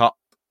brought up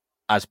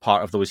as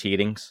part of those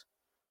hearings?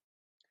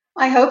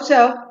 I hope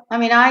so. I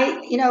mean,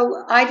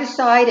 I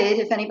decided,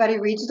 if anybody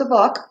reads the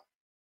book,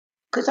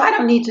 because I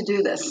don't need to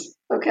do this.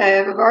 Okay, I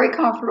have a very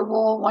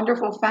comfortable,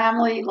 wonderful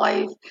family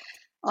life.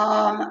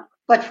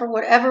 But for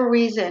whatever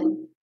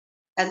reason,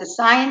 as a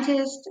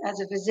scientist, as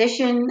a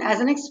physician, as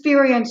an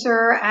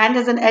experiencer, and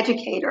as an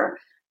educator,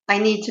 I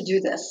need to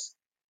do this.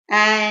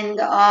 And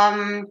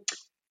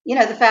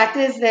the fact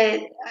is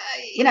that,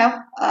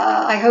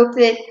 I hope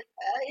that,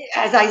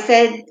 as I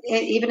said,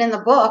 even in the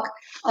book,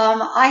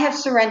 I have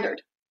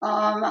surrendered.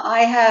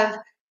 I have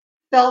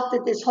felt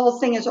that this whole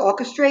thing is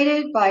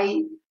orchestrated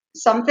by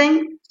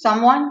someone,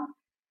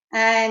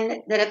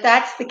 and that if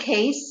that's the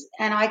case,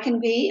 and I can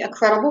be a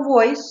credible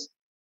voice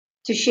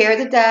to share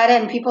the data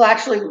and people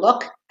actually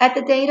look at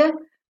the data,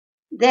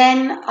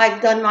 then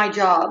I've done my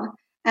job.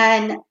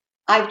 And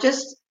I've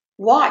just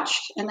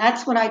watched. And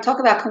that's when I talk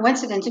about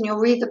coincidence, and you'll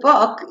read the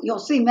book, you'll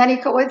see many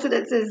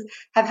coincidences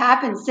have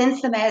happened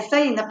since the mass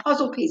sighting. The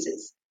puzzle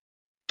pieces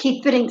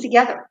keep fitting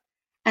together,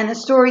 and the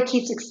story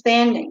keeps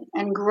expanding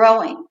and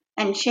growing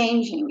and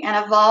changing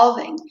and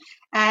evolving.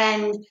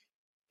 And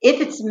if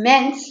it's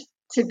meant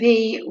to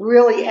be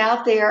really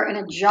out there in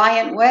a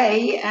giant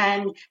way,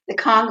 and the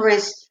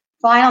Congress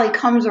finally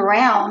comes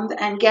around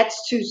and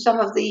gets to some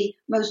of the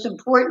most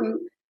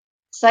important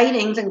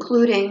sightings,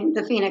 including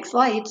the Phoenix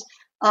Lights,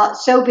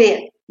 so be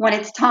it. When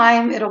it's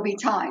time, it'll be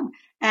time.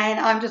 And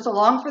I'm just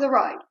along for the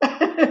ride.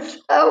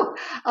 So,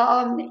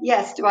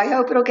 yes, do I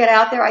hope it'll get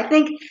out there? I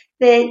think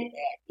that,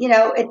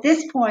 at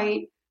this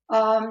point,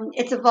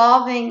 it's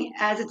evolving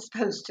as it's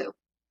supposed to.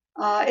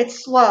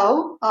 It's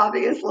slow,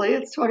 obviously,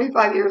 it's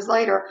 25 years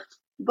later,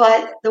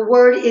 but the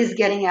word is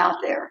getting out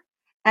there,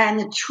 and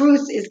the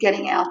truth is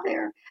getting out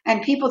there.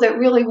 And people that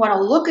really want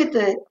to look at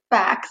the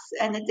facts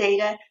and the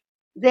data,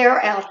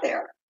 they're out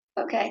there.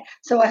 Okay,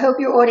 so I hope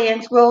your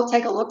audience will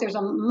take a look. There's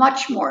a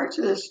much more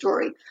to this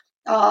story.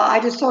 I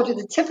just told you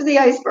the tip of the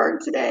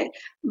iceberg today,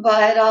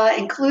 but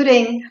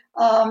including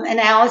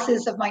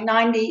analysis of my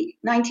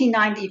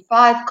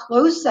 1995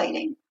 close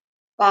sighting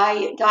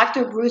by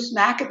Dr. Bruce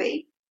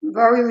Maccabee,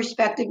 very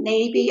respected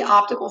Navy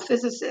optical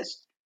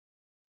physicist,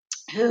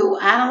 who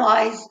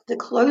analyzed the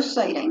close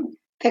sighting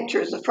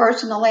pictures, the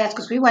first and the last,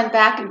 because we went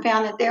back and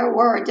found that there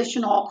were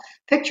additional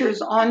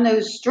pictures on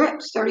those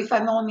strips,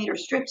 35 millimeter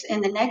strips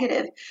in the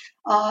negative.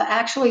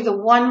 Actually, the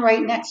one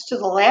right next to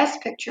the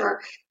last picture,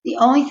 the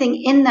only thing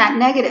in that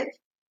negative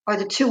are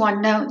the two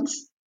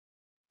unknowns.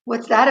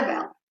 What's that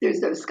about?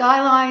 There's no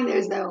skyline,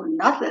 there's no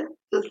nothing,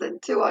 just the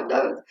two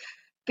unknowns.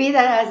 Be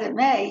that as it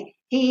may,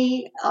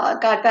 he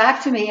got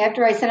back to me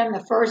after I sent him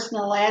the first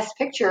and the last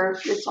picture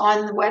that's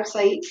on the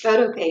website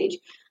photo page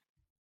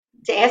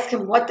to ask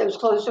him what those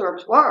close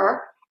orbs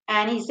were.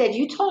 And he said,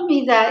 you told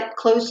me that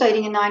close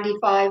sighting in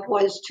 95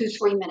 was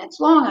 2-3 minutes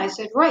long. I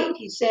said, right.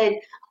 He said,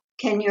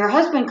 can your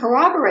husband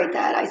corroborate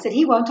that? I said,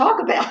 he won't talk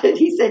about it.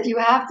 He said, you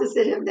have to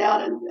sit him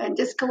down and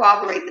just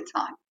corroborate the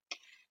time.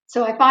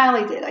 So I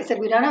finally did. I said,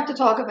 we don't have to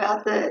talk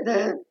about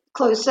the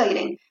close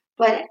sighting,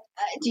 but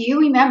do you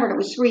remember, it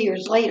was 3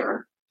 years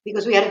later,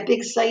 because we had a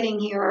big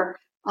sighting here,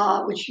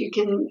 which you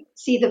can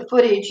see the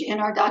footage in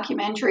our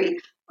documentary,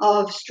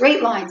 of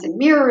straight lines and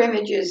mirror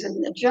images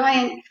and the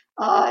giant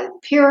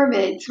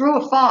pyramid through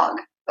a fog.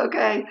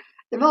 Okay,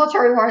 the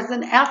military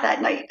wasn't out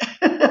that night,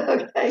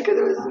 okay, because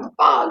it was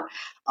fog.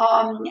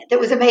 That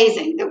was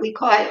amazing, that we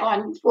caught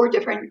on 4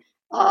 different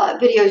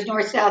videos,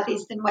 north, south,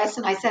 east, and west,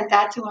 and I sent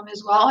that to him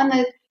as well. And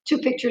the 2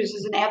 pictures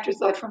is an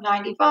afterthought from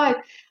 95.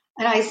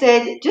 And I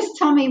said, just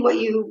tell me what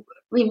you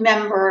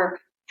remember,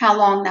 how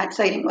long that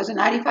sighting was in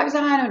 95. I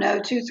said, I don't know,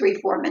 2, 3,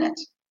 4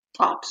 minutes,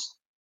 tops.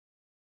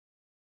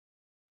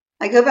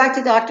 I go back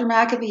to Dr.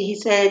 Maccabee. He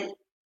said,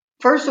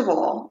 first of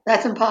all,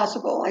 that's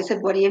impossible. I said,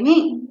 what do you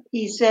mean?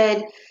 He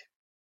said,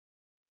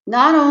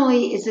 not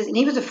only is this, and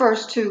he was the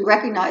first to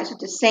recognize that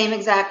the same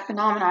exact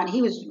phenomenon,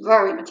 he was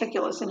very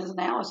meticulous in his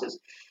analysis,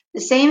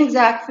 the same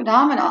exact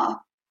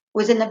phenomena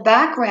was in the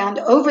background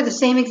over the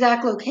same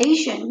exact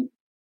location,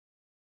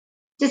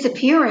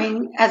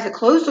 disappearing as the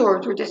close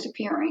orbs were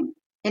disappearing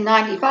in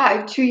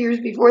 95, 2 years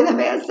before the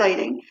mass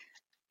sighting,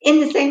 in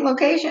the same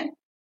location.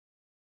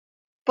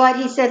 But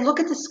he said, look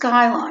at the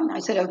skyline. I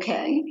said,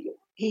 okay.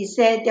 He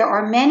said, there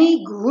are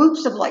many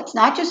groups of lights,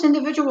 not just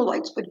individual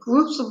lights, but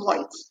groups of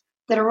lights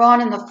that are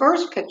on in the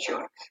first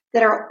picture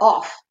that are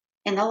off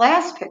in the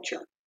last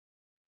picture.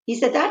 He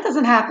said, that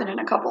doesn't happen in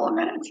a couple of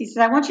minutes. He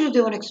said, I want you to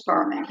do an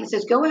experiment. He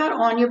says, go out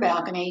on your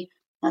balcony.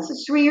 This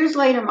is 3 years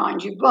later,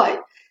 mind you,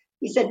 but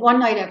he said one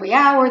night every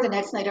hour, the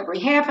next night every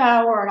half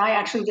hour, and I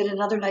actually did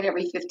another night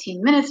every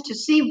 15 minutes to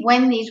see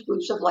when these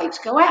groups of lights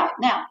go out.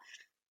 Now,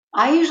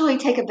 I usually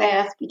take a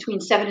bath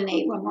between 7 and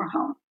 8 when we're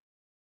home.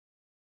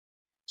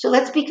 So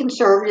let's be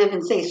conservative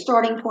and say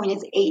starting point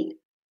is 8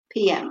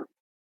 p.m.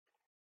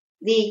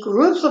 The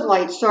groups of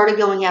lights started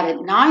going out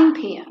at 9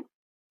 p.m.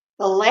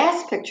 The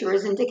last picture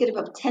is indicative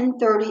of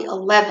 10:30,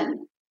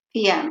 11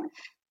 p.m.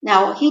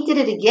 Now, he did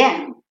it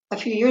again a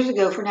few years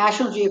ago for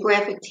National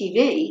Geographic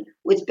TV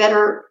with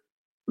better,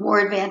 more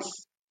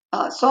advanced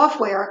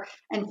software,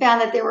 and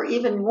found that there were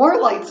even more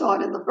lights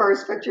on in the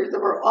first picture that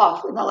were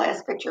off in the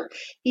last picture.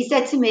 He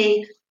said to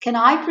me, can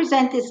I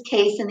present this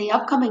case in the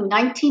upcoming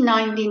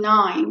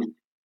 1999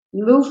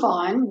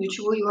 MUFON,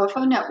 Mutual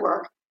UFO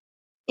Network,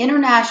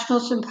 International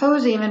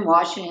Symposium in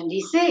Washington,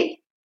 D.C.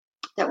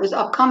 that was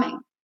upcoming?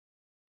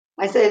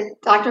 I said,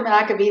 Dr.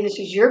 Maccabee, this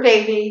is your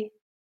baby.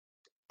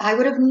 I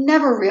would have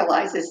never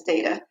realized this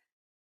data.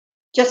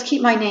 Just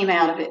keep my name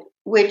out of it.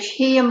 which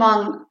he,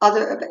 among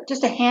other,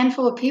 just a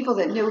handful of people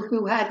that knew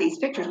who had these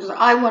pictures, because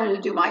I wanted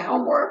to do my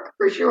homework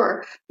for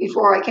sure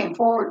before I came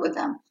forward with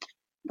them.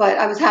 But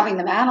I was having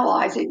them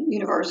analyzed at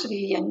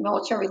university and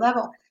military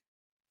level.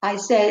 I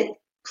said,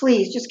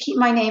 please just keep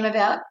my name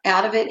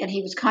out of it. And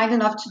he was kind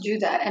enough to do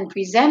that and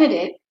presented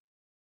it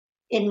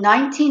in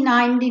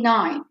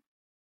 1999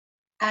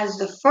 as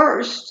the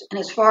first, and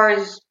as far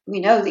as we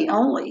know, the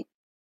only,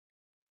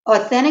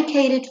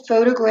 authenticated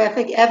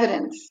photographic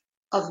evidence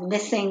of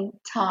missing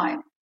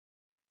time.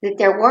 That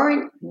there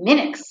weren't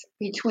minutes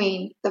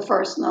between the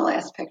first and the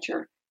last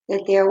picture,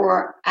 that there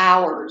were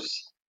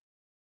hours.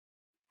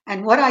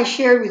 And what I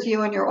shared with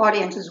you and your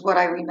audience is what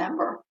I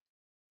remember.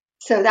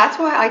 So that's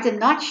why I did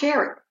not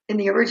share it in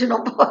the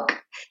original book.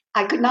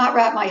 I could not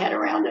wrap my head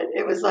around it.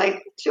 It was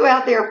like too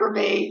out there for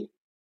me.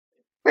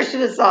 Push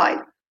it aside.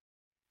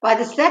 By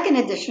the second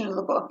edition of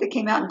the book that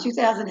came out in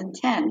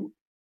 2010,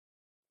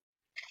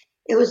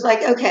 it was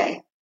like,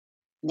 okay,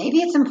 maybe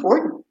it's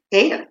important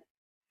data.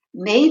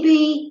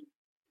 Maybe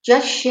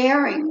just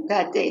sharing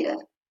that data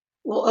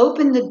will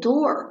open the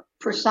door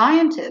for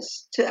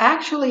scientists to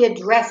actually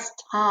address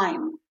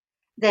time,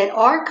 that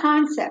our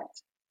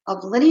concept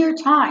of linear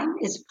time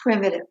is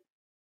primitive.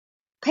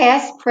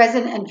 Past,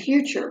 present, and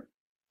future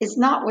is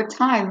not what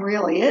time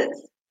really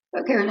is.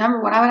 Okay,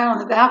 remember when I went out on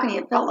the balcony,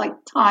 it felt like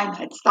time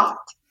had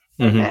stopped.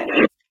 Okay.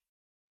 Mm-hmm.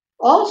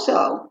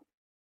 Also,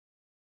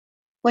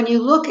 when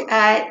you look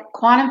at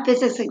quantum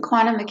physics and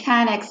quantum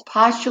mechanics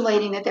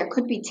postulating that there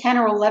could be 10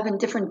 or 11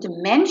 different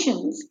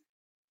dimensions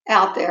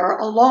out there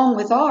along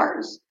with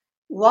ours,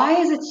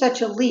 why is it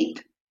such a leap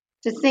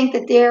to think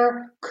that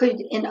there could,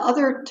 in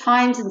other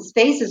times and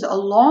spaces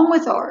along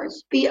with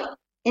ours, be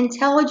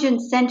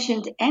intelligent,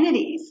 sentient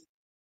entities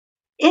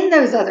in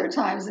those other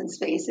times and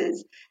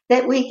spaces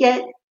that we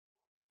get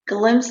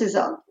glimpses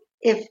of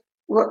if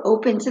we're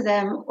open to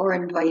them or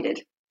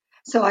invited?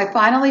 So I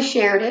finally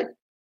shared it.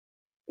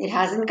 It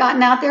hasn't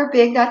gotten out there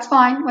big. That's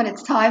fine. When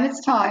it's time,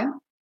 it's time.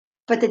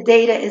 But the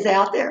data is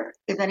out there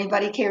if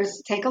anybody cares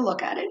to take a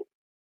look at it.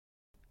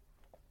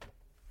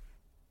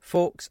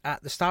 Folks,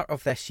 at the start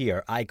of this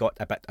year, I got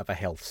a bit of a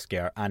health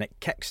scare, and it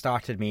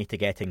kick-started me to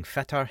getting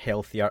fitter,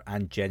 healthier,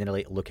 and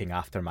generally looking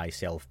after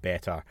myself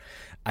better.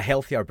 A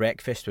healthier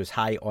breakfast was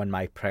high on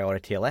my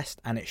priority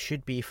list, and it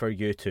should be for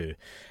you too.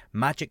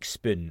 Magic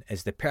Spoon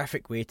is the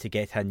perfect way to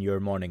get in your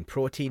morning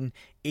protein,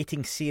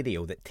 eating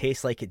cereal that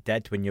tastes like it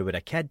did when you were a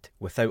kid,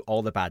 without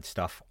all the bad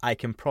stuff. I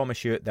can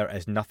promise you there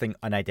is nothing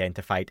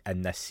unidentified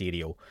in this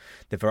cereal.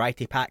 The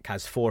variety pack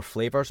has 4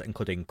 flavours,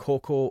 including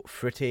cocoa,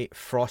 fruity,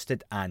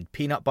 frosted and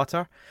peanut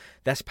butter.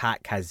 This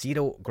pack has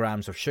 0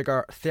 grams of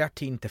sugar,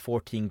 13 to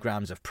 14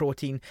 grams of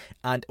protein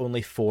and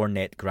only 4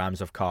 net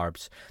grams of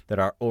carbs. There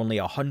are only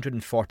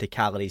 140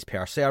 calories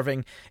per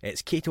serving.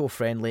 It's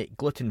keto-friendly,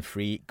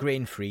 gluten-free,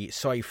 grain-free,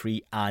 soy-free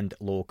and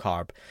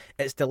low-carb.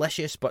 It's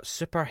delicious but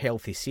super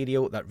healthy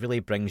cereal that really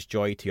brings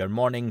joy to your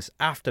mornings,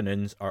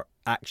 afternoons or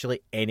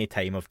actually any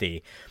time of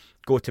day.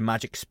 Go to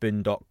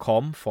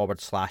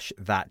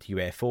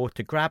magicspoon.com/thatUFO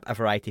to grab a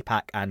variety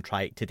pack and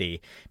try it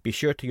today. Be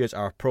sure to use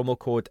our promo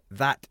code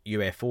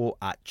THATUFO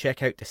at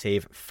checkout to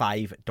save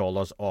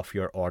 $5 off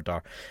your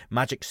order.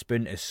 Magic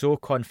Spoon is so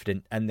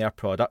confident in their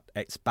product,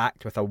 it's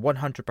backed with a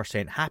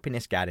 100%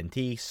 happiness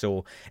guarantee,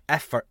 so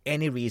if for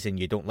any reason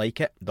you don't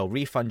like it, they'll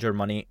refund your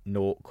money,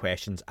 no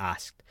questions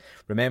asked.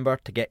 Remember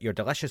to get your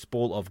delicious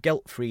bowl of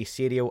guilt-free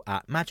cereal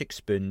at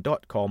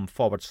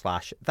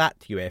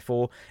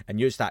magicspoon.com/thatUFO and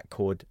use that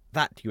code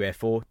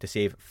THATUFO to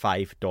save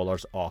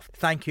 $5 off.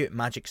 Thank you,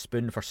 Magic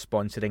Spoon, for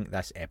sponsoring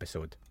this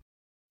episode.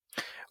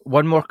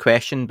 One more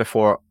question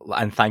before,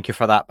 and thank you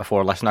for that,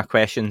 before listener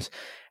questions.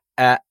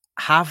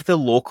 Have the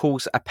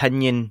locals'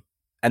 opinion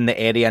in the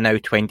area now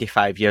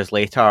 25 years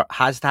later,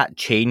 has that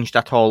changed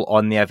at all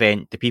on the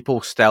event? Do people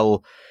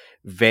still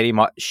very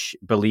much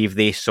believe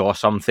they saw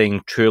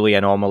something truly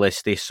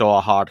anomalous, they saw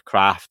a hard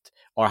craft,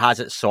 or has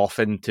it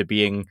softened to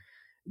being,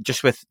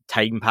 just with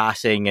time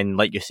passing and,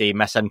 like you say,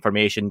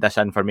 misinformation,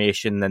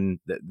 disinformation,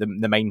 and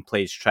the mind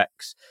plays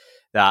tricks,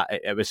 that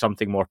it was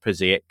something more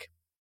prosaic?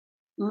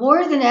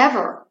 More than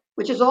ever,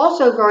 which is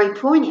also very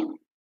poignant.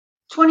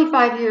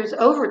 25 years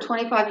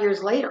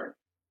later.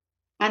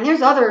 And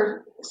there's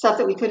other stuff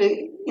that we could,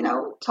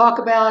 talk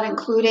about,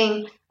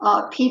 including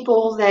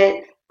people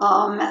that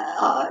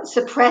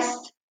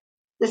suppressed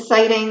the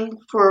sighting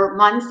for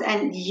months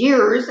and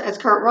years, as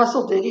Kurt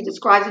Russell did. He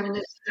describes it in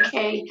his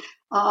Kitei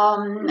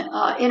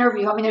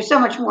interview. I mean, there's so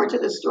much more to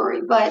the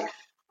story, but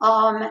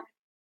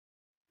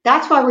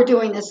that's why we're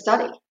doing this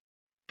study,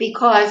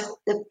 because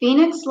the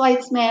Phoenix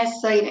Lights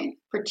mass sighting,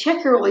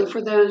 particularly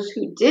for those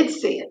who did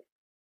see it,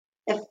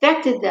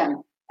 affected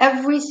them,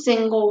 every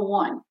single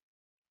one,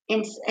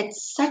 at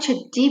such a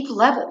deep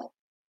level.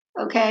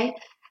 Okay.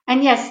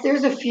 And yes,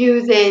 there's a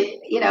few that,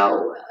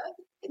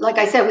 like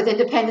I said, with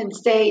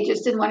Independence Day,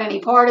 just didn't want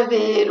any part of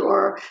it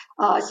or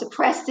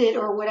suppressed it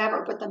or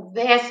whatever. But the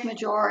vast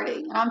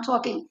majority, and I'm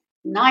talking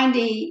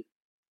 90+%,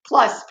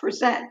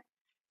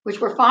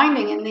 which we're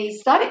finding in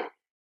these studies,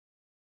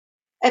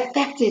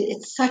 affected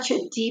at such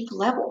a deep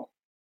level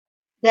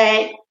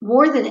that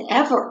more than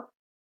ever,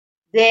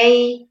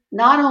 they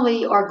not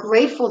only are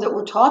grateful that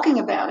we're talking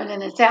about it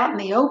and it's out in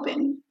the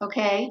open,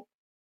 okay,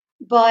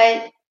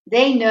 but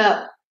they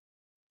know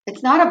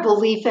it's not a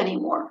belief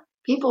anymore.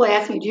 People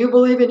ask me, do you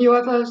believe in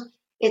UFOs?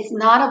 It's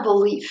not a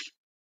belief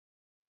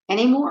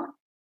anymore.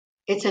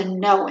 It's a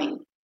knowing.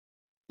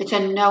 It's a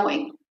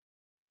knowing.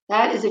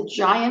 That is a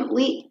giant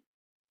leap.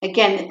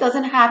 Again, it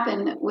doesn't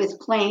happen with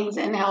planes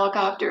and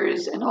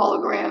helicopters and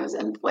holograms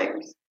and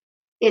flares.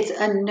 It's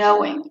a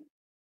knowing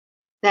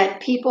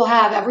that people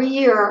have. Every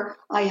year,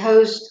 I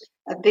host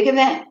a big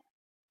event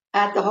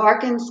at the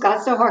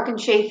Scottsdale Harkin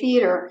Shea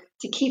Theater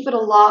to keep it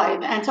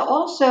alive and to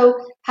also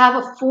have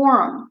a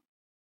forum.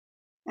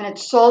 And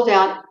it's sold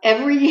out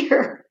every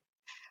year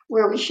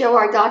where we show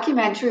our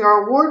documentary,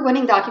 our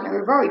award-winning documentary.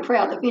 We're very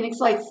proud. The Phoenix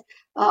Lights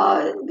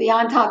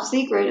Beyond Top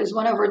Secret is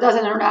won over a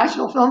dozen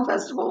international film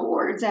festival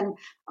awards. And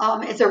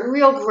it's a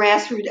real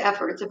grassroots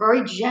effort. It's a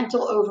very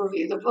gentle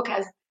overview. The book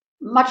has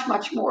much,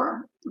 much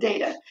more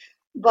data.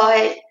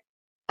 But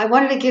I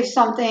wanted to give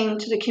something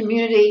to the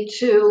community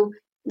to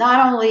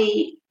not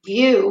only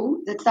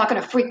view that's not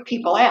going to freak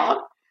people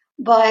out,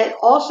 but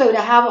also to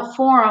have a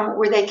forum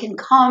where they can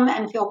come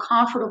and feel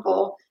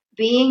comfortable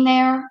being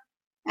there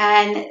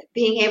and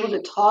being able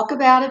to talk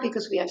about it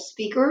because we have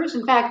speakers.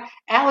 In fact,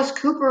 Alice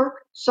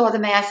Cooper saw the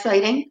mass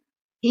sighting.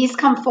 He's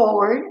come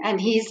forward and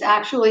he's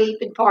actually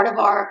been part of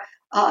our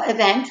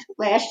event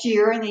last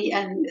year and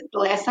the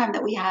last time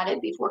that we had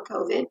it before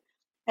COVID,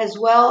 as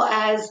well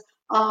as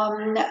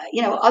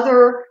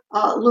other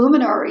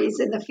luminaries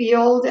in the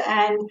field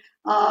and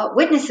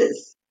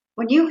witnesses.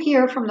 When you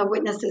hear from the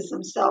witnesses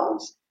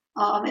themselves,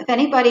 if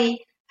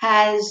anybody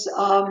has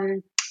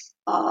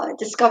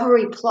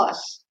Discovery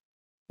Plus,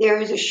 there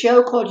is a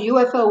show called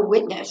UFO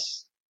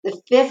Witness, the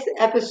 5th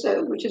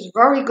episode, which is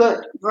very good,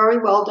 very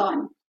well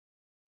done,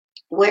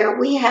 where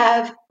we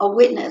have a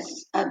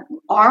witness, an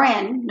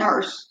RN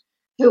nurse,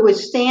 who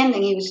was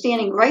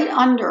standing right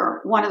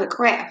under one of the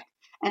craft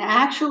and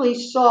actually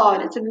saw,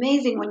 and it's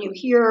amazing when you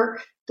hear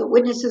the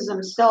witnesses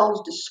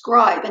themselves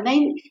describe, and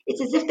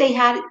it's as if they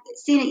had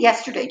seen it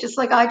yesterday, just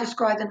like I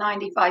described the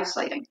 95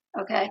 sighting,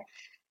 okay?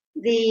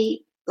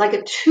 Like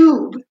a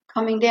tube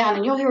coming down,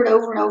 and you'll hear it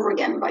over and over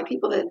again by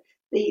people that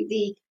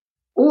the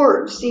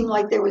orbs seemed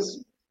like there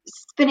was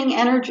spinning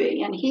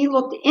energy, and he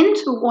looked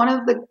into one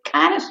of the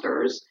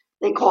canisters,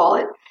 they call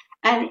it,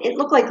 and it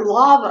looked like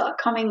lava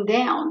coming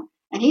down,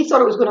 and he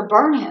thought it was going to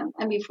burn him,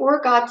 and before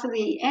it got to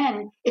the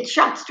end, it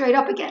shot straight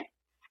up again,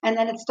 and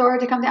then it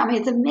started to come down. I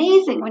mean, it's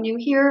amazing when you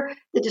hear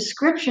the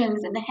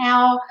descriptions and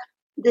how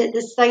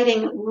the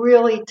sighting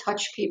really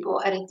touched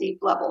people at a deep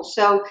level.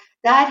 So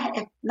that,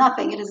 if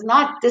nothing, it has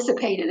not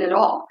dissipated at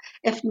all.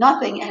 If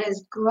nothing, it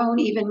has grown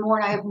even more.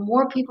 And I have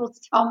more people to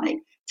tell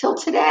me till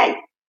today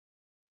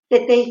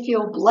that they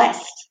feel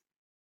blessed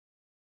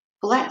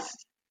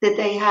that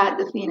they had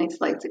the Phoenix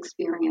Lights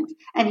experience.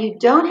 And you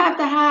don't have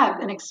to have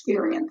an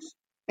experience,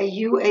 an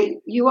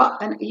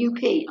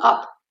UP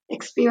up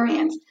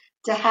experience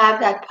to have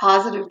that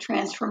positive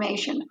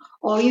transformation.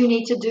 All you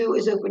need to do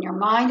is open your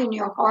mind and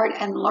your heart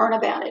and learn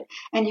about it.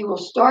 And you will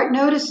start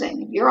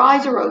noticing, if your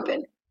eyes are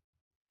open,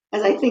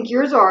 as I think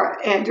yours are,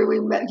 Andrew,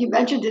 you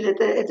mentioned it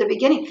at the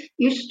beginning,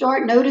 you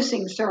start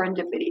noticing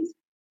serendipities.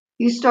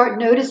 You start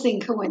noticing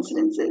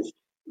coincidences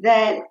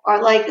that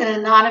are like an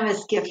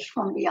anonymous gift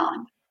from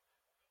beyond.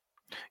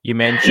 You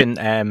mentioned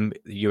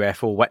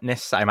UFO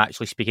Witness. I'm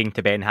actually speaking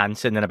to Ben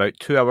Hansen in about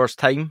 2 hours'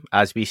 time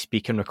as we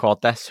speak and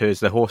record this, who's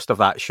the host of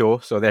that show.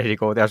 So there you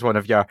go. There's one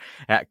of your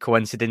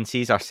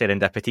coincidences or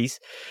serendipities.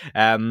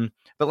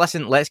 But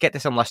listen, let's get to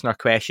some listener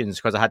questions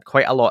because I had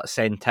quite a lot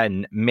sent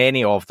in.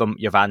 Many of them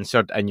you've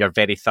answered in your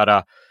very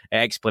thorough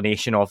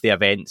explanation of the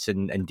events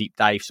and deep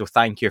dive. So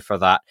thank you for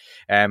that.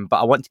 But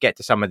I want to get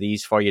to some of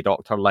these for you,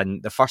 Dr. Lynne.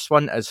 The first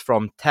one is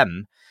from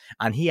Tim,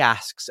 and he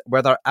asks,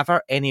 were there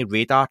ever any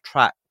radar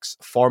tracks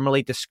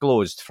formally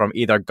disclosed from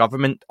either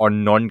government or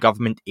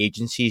non-government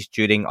agencies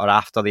during or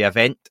after the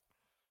event?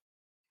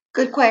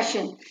 Good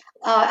question.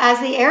 As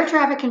the air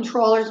traffic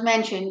controllers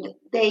mentioned,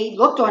 they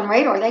looked on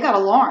radar. They got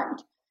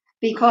alarmed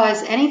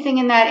because anything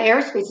in that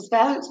airspace,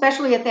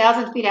 especially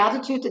 1,000 feet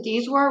altitude that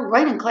these were,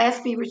 right in Class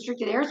B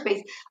restricted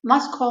airspace,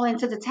 must call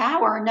into the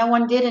tower. No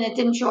one did, and it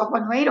didn't show up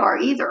on radar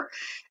either.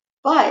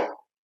 But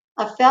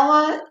a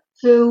fella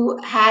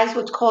who has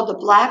what's called the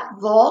Black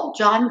Vault,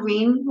 John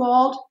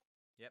Greenwald,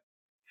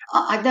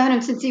 I've known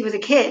him since he was a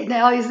kid.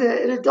 Now he's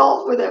an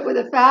adult with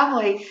a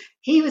family.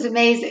 He was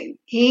amazing.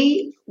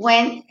 He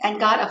went and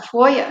got a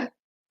FOIA,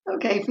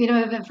 Freedom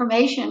of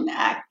Information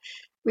Act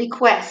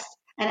request,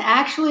 and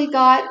actually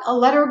got a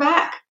letter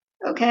back.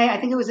 I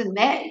think it was in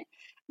May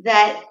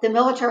that the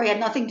military had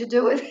nothing to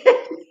do with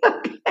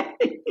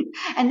it.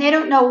 And they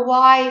don't know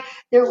why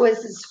there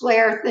was this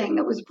flare thing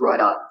that was brought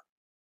up.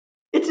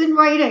 It's in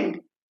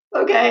writing.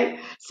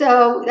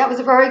 So that was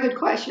a very good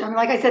question. I mean,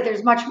 like I said,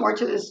 there's much more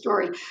to this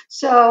story.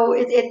 So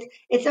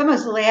it's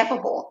almost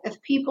laughable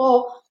if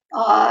people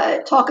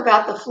talk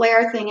about the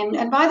flare thing.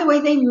 And by the way,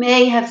 they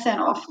may have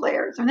sent off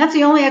flares. And that's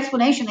the only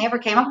explanation they ever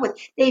came up with.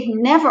 They've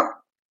never,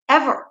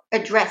 ever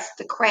addressed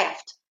the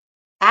craft,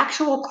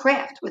 actual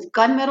craft with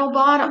gunmetal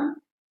bottom.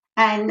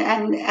 And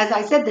as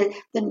I said,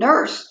 the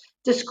nurse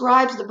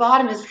describes the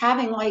bottom as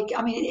having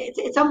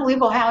it's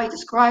unbelievable how he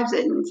describes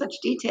it in such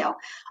detail.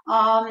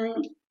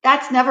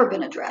 That's never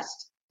been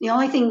addressed. The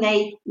only thing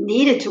they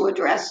needed to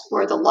address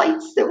were the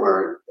lights that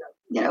were,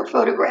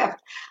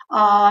 photographed,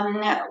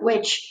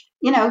 which,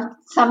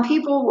 some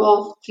people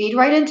will feed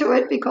right into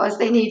it because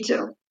they need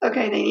to.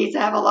 Okay, they need to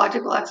have a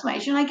logical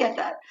explanation. I get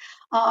that.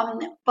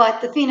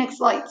 But the Phoenix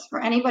lights,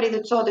 for anybody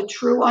that saw the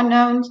true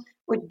unknowns,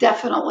 were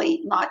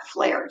definitely not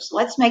flares.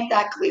 Let's make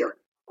that clear.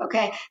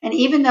 Okay. And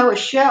even though a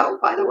show,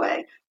 by the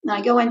way, and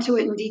I go into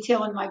it in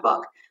detail in my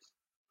book,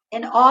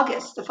 in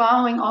August, the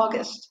following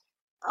August,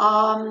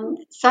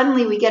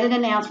 suddenly we get an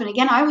announcement.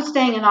 Again, I was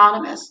staying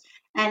anonymous.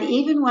 And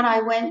even when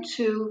I went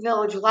to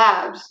Village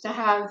Labs to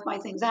have my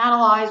things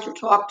analyzed or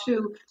talk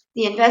to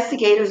the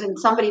investigators, and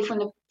somebody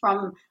from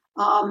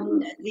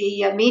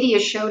the media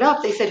showed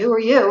up, they said, "Who are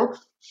you?"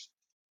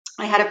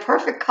 I had a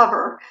perfect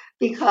cover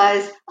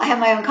because I have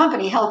my own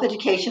company, Health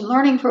Education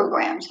Learning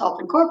Programs, Health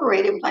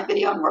Incorporated, with my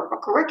video and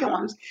workbook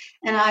curriculums.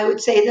 And I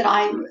would say that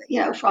I'm,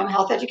 from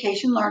Health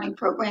Education Learning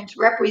Programs,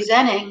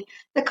 representing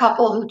the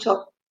couple who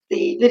took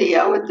the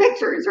video and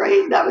pictures,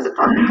 right? That was a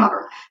perfect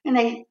cover. And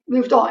they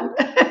moved on,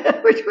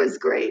 which was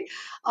great.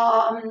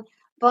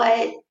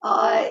 But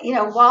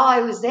while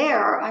I was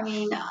there,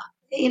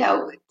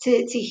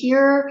 to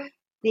hear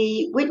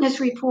the witness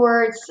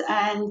reports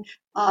and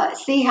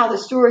see how the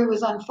story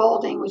was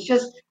unfolding was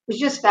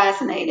just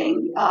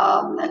fascinating.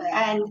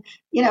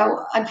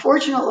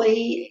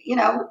 Unfortunately,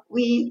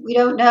 we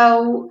don't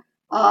know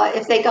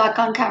if they got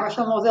gun camera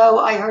film, although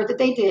I heard that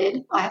they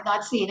did. I have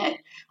not seen it.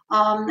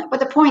 But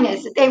the point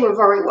is that they were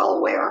very well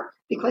aware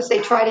because they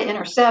tried to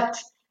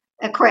intercept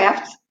a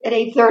craft at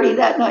 8:30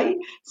 that night.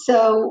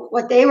 So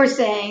what they were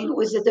saying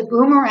was that the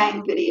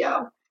boomerang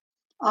video,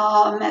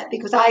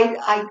 because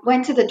I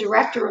went to the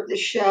director of the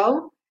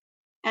show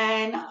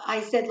and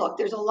I said, look,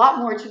 there's a lot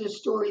more to the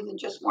story than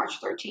just March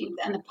 13th.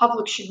 And the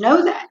public should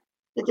know that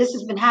this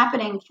has been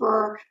happening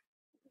for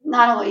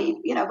not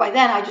only, by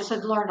then I just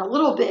had learned a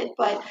little bit,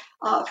 but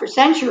for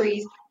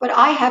centuries. But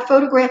I have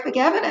photographic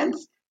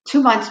evidence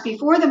 2 months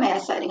before the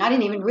mass sighting. I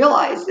didn't even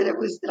realize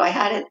that I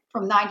had it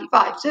from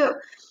 95 too.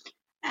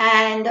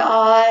 And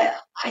I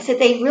said,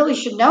 they really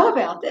should know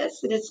about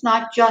this, that it's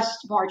not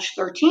just March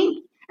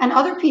 13th. And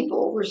other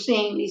people were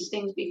seeing these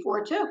things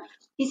before too.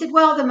 He said,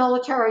 well, the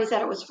military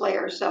said it was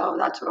flares, so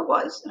that's what it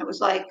was. And it was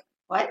like,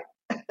 what?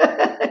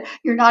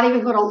 You're not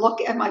even going to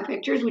look at my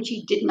pictures, which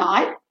he did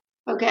not.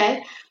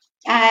 Okay.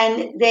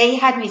 And they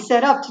had me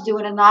set up to do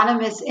an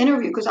anonymous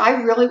interview because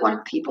I really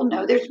wanted people to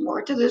know there's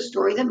more to this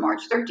story than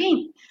March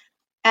 13th.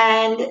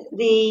 And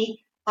the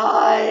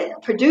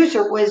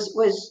producer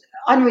was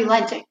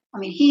unrelenting. I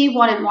mean, he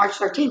wanted March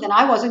 13th and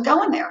I wasn't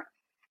going there.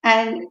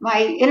 And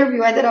my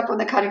interview ended up on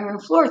the cutting room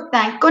floor,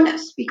 thank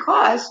goodness,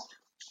 because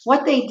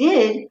what they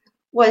did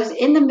was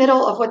in the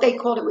middle of what they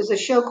called, it was a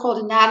show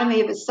called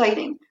Anatomy of a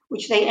Sighting,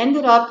 which they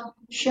ended up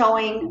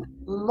showing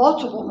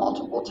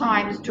multiple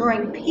times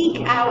during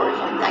peak hours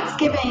on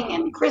Thanksgiving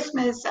and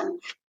Christmas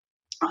and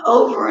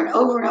over and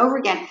over and over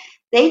again.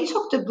 They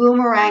took the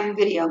boomerang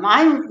video.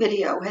 My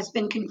video has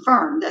been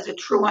confirmed as a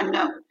true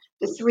unknown,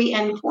 the 3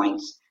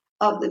 endpoints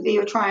of the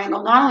Via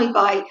Triangle, not only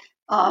by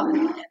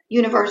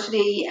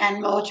university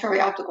and military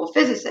optical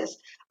physicists,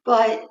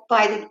 but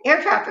by the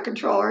air traffic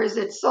controllers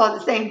that saw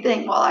the same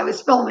thing while I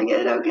was filming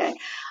it, okay?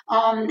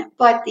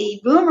 But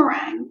the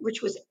boomerang,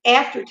 which was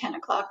after 10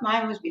 o'clock,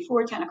 mine was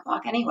before 10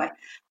 o'clock anyway,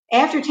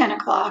 after 10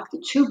 o'clock,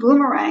 the 2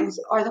 boomerangs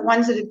are the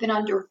ones that have been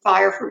under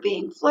fire for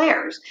being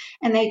flares.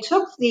 And they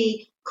took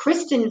the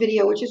Kristen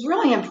video, which is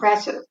really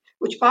impressive,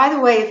 which, by the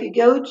way, if you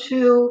go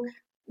to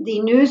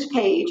the news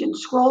page and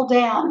scroll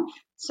down,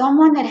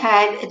 someone that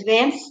had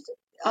advanced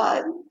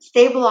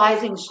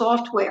stabilizing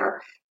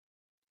software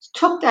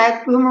took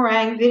that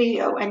boomerang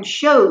video and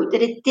showed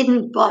that it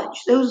didn't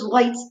budge. Those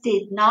lights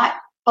did not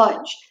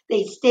budge.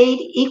 They stayed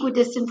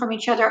equidistant from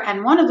each other,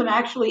 and one of them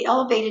actually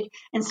elevated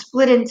and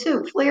split in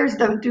 2. Flares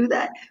don't do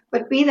that,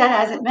 but be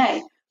that as it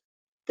may,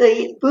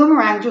 the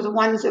boomerangs are the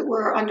ones that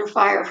were under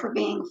fire for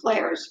being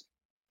flares.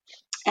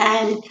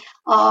 And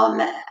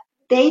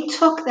they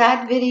took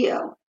that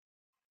video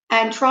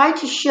and tried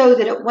to show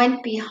that it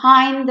went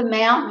behind the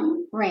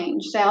mountain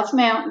range, South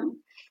Mountain,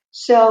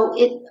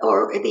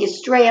 or the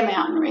Estrella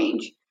Mountain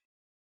range.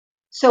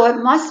 So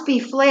it must be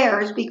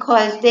flares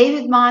because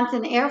David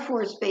Monson Air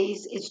Force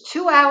Base is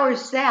 2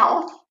 hours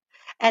south,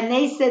 and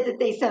they said that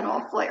they sent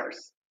off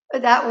flares.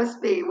 That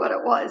must be what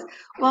it was.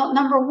 Well,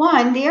 number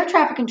one, the air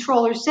traffic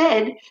controller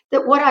said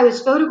that what I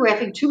was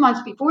photographing 2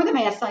 months before the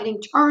mass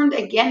sighting turned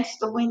against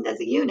the wind as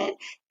a unit,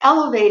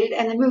 elevated,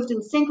 and then moved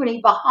in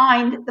synchrony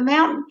behind the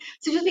mountain.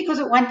 So just because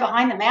it went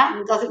behind the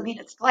mountain doesn't mean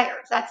it's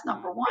flares. That's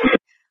number one.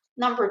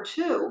 Number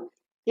two,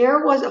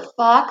 there was a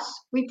Fox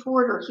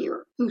reporter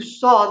here who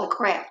saw the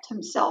craft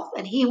himself,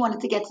 and he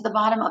wanted to get to the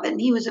bottom of it,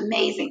 and he was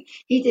amazing.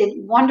 He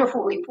did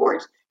wonderful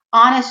reports,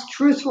 honest,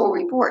 truthful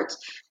reports.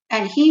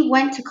 And he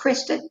went to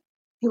Kristen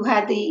who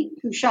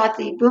shot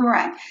the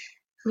boomerang,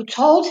 who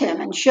told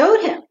him and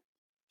showed him.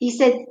 He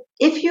said,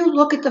 if you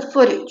look at the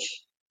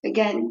footage,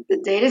 again,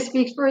 the data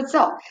speaks for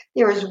itself.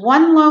 There is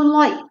one lone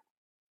light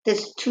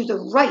that's to the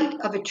right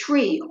of a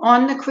tree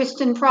on the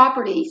Kristen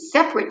property,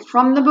 separate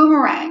from the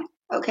boomerang,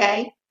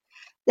 okay,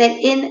 that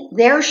in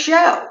their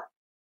show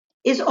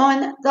is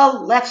on the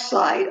left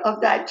side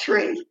of that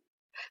tree.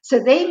 So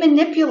they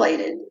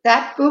manipulated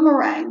that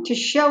boomerang to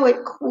show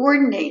it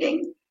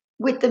coordinating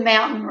with the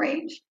mountain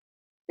range.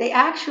 They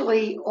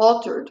actually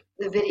altered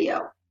the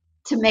video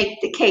to make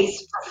the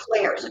case for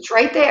flares. It's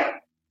right there.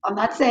 I'm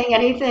not saying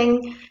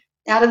anything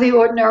out of the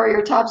ordinary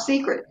or top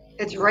secret.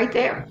 It's right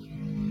there.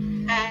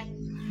 And,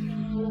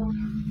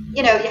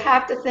 you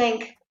have to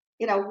think,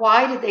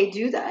 why did they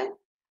do that?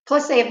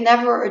 Plus, they have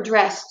never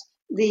addressed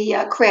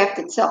the craft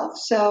itself.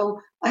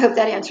 So I hope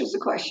that answers the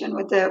question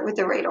with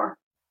the radar.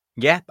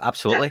 Yeah,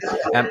 absolutely.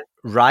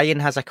 Ryan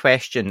has a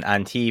question,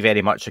 and he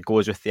very much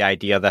goes with the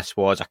idea this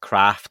was a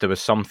craft. There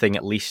was something,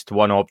 at least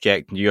one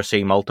object, and you're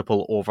saying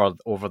multiple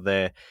over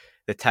the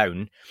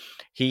town.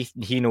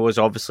 He knows,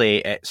 obviously,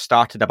 it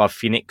started above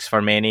Phoenix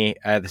for many,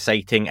 the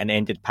sighting, and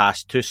ended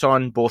past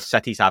Tucson. Both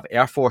cities have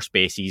Air Force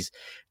bases.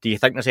 Do you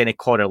think there's any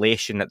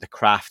correlation that the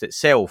craft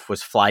itself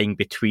was flying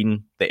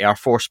between the Air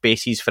Force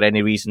bases for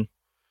any reason?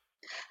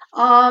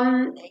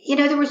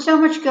 There was so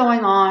much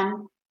going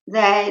on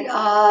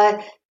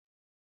that,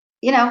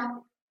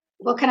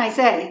 what can I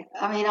say?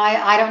 I mean,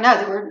 I don't know.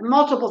 There were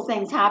multiple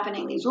things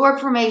happening. These orb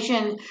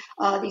formations,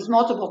 these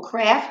multiple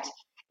craft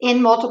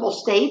in multiple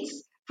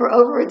states for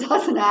over a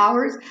dozen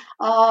hours,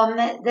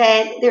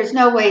 that there's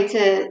no way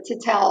to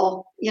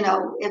tell,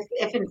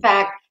 if in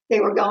fact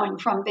they were going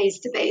from base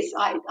to base.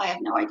 I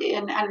have no idea,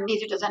 and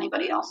neither does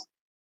anybody else.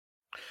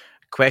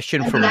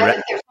 Question from Rick.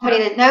 If there's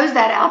somebody that knows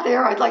that out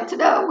there, I'd like to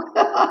know.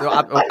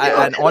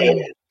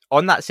 And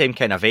on that same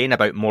kind of vein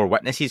about more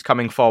witnesses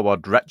coming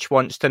forward, Rich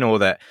wants to know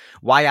that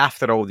why,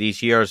 after all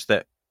these years,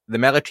 that the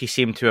military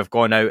seem to have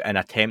gone out and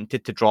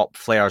attempted to drop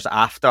flares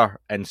after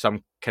in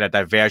some kind of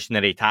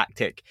diversionary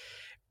tactic.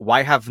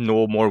 Why have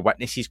no more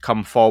witnesses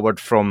come forward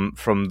from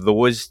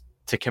those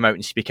to come out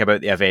and speak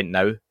about the event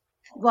now?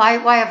 Why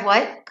have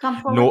what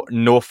come forward?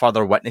 No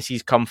further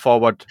witnesses come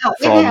forward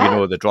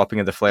from the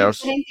dropping of the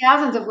flares.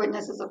 Thousands of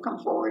witnesses have come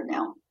forward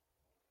now.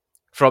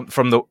 From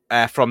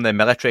the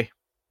military.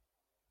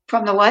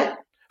 From the what?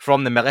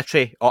 From the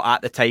military, or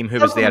at the time, who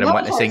was there and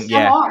witnessing?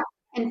 Yeah.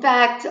 In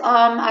fact,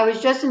 I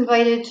was just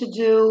invited to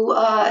do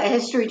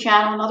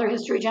another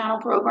History Channel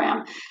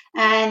program,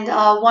 and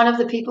one of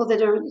the people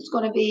that is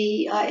going to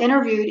be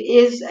interviewed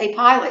is a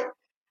pilot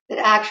that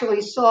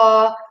actually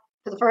saw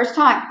for the first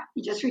time.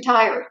 He just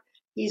retired.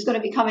 He's going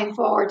to be coming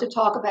forward to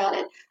talk about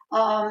it.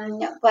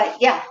 But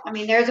yeah, I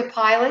mean, there's a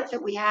pilot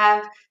that we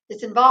have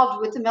that's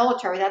involved with the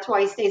military. That's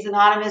why he stays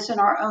anonymous in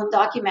our own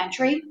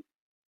documentary.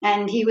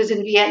 And he was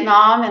in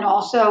Vietnam, and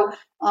also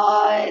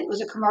it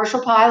was a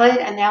commercial pilot,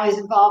 and now he's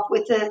involved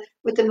with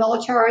the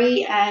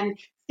military and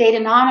stayed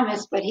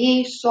anonymous. But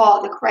he saw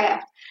the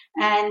craft,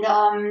 and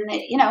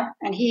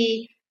and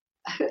he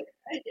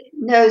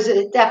knows that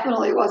it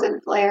definitely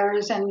wasn't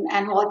flares,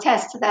 and will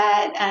attest to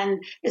that,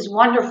 and is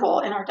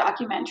wonderful in our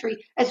documentary,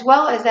 as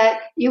well as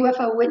that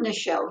UFO witness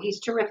show. He's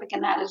terrific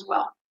in that as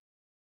well.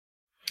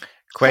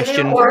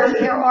 Question: so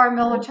there are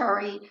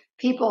military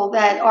people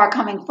that are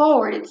coming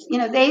forward. It's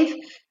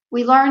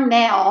we learn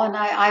now,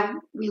 and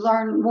we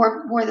learn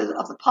more of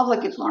the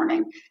public is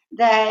learning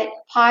that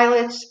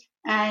pilots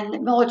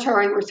and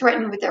military were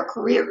threatened with their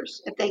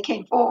careers if they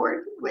came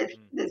forward with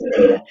this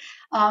data.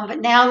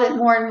 But now that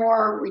more and more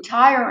are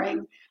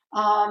retiring,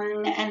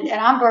 and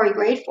I'm very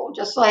grateful,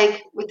 just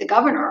like with the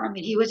governor. I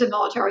mean, he was a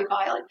military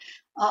pilot,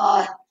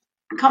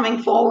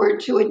 coming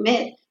forward to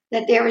admit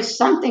that there is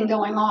something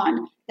going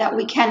on that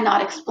we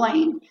cannot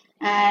explain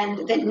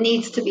and that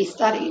needs to be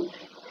studied.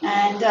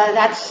 And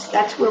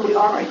that's where we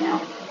are right now.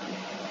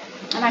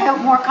 And I hope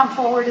more come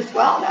forward as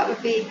well. That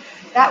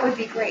would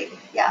be great.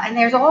 Yeah, and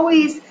there's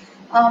always,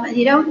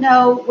 you don't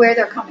know where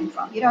they're coming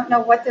from. You don't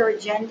know what their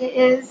agenda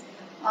is.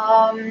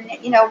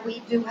 We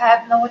do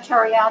have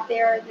military out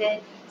there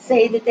that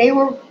say that they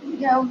were,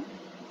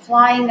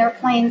 flying their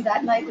planes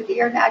that night with the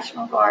Air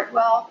National Guard.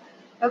 Well,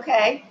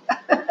 okay.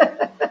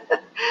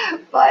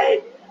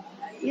 But,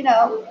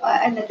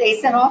 and that they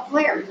set off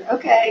flares.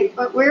 Okay,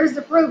 but where's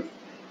the proof?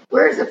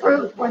 Where's the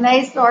proof? When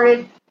they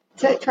started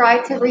to try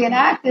to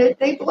reenact it,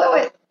 they blew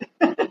it.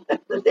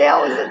 The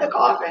nail was in the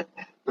coffin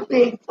for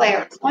being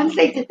flares. Once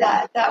they did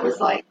that, that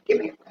was like, give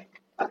me a break.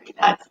 Okay,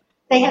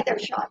 they had their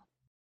shot.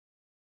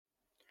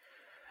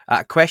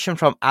 A question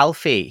from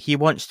Alfie. He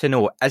wants to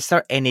know, is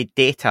there any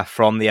data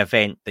from the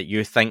event that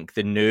you think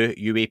the new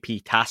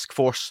UAP task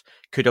force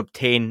could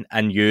obtain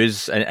and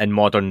use in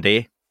modern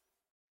day?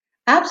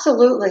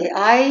 Absolutely.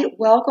 I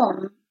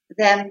welcome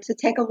them to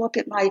take a look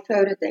at my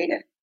photo data.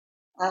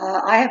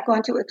 I have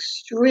gone to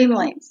extreme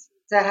lengths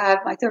to have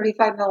my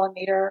 35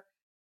 millimeter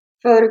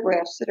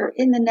photographs that are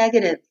in the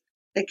negative,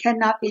 that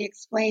cannot be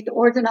explained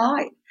or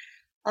denied.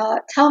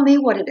 Tell me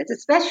what it is,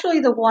 especially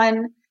the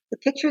one the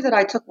picture that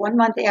I took 1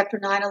 month after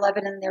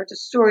 9/11, and there's a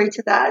story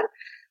to that,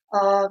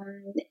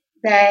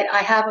 that I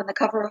have on the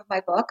cover of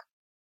my book.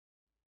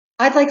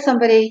 I'd like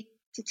somebody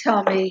to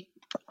tell me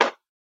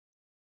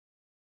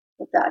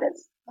what that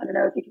is. I don't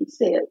know if you can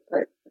see it,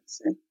 but let's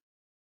see.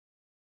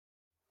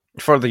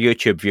 For the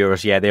YouTube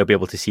viewers, yeah, they'll be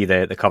able to see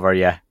the cover,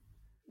 yeah.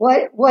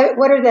 What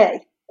are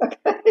they?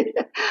 Okay.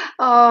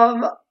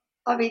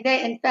 I mean,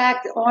 in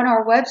fact, on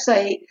our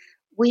website,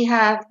 we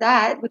have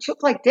that, which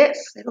look like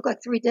discs. They look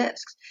like 3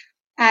 discs.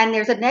 And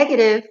there's a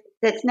negative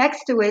that's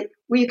next to it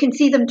where you can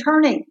see them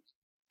turning.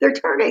 They're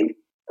turning.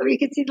 I mean, you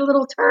can see the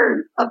little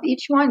turn of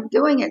each one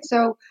doing it.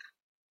 So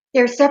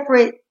they're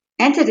separate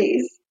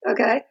entities,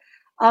 okay?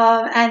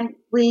 And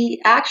I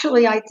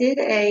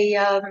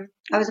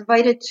was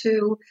invited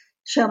to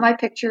show my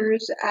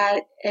pictures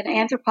at an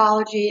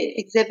anthropology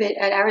exhibit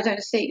at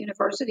Arizona State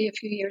University a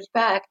few years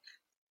back.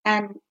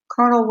 And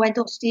Colonel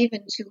Wendell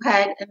Stevens, who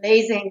had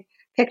amazing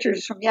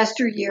pictures from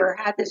yesteryear,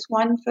 had this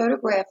one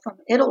photograph from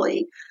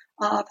Italy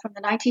from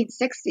the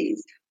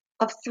 1960s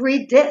of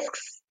 3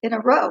 discs in a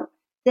row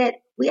that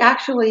we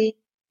actually,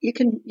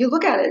 you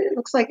look at it, it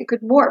looks like it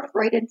could morph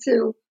right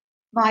into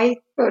my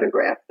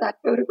photograph, that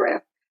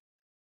photograph.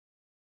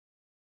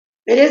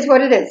 It is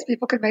what it is.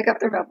 People can make up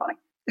their own mind.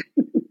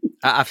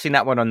 I've seen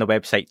that one on the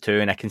website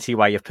too, and I can see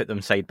why you've put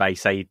them side by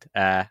side.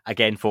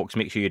 Again, folks,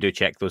 make sure you do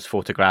check those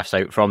photographs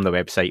out from the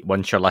website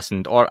once you're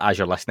listened or as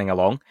you're listening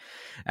along.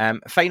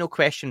 Final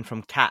question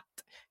from Kat.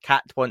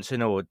 Kat wants to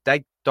know,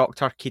 did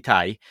Dr.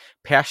 Kitei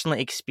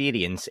personally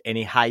experience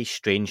any high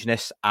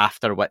strangeness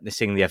after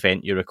witnessing the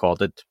event you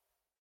recorded?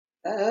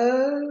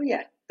 Oh,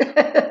 yeah.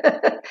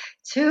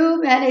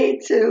 Too many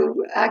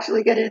to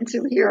actually get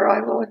into here.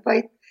 I will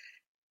invite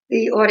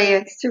the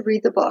audience to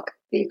read the book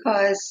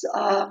because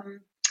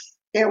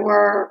there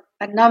were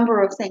a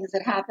number of things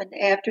that happened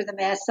after the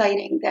mass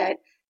sighting that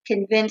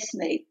convinced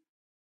me.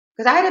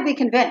 Because I had to be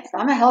convinced.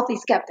 I'm a healthy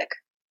skeptic.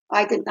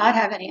 I did not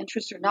have any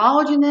interest or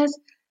knowledge in this.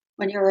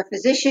 When you're a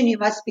physician, you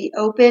must be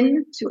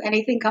open to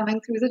anything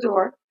coming through the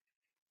door.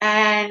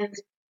 And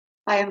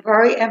I am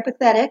very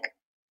empathetic,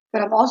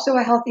 but I'm also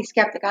a healthy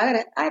skeptic.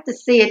 I have to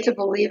see it to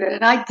believe it.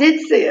 And I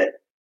did see it.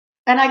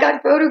 And I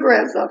got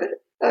photographs of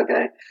it.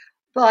 Okay.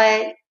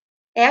 But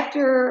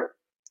after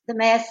the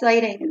mass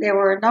sighting, there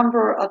were a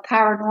number of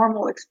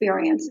paranormal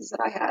experiences that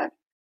I had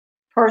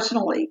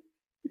personally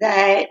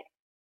that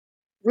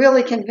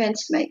really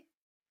convinced me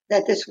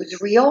that this was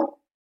real,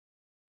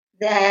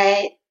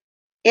 that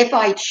if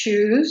I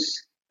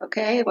choose,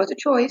 okay, it was a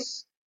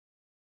choice,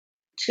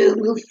 to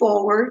move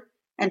forward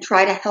and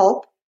try to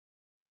help,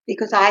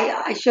 because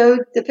I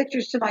showed the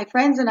pictures to my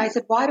friends and I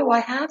said, why do I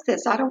have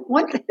this? I don't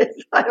want this.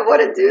 I don't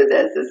want to do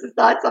this. This is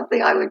not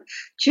something I would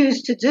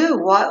choose to do.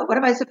 What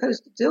am I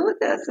supposed to do with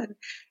this? And,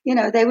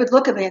 they would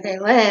look at me and say,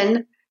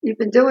 Lynn, you've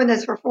been doing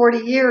this for 40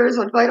 years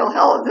on vital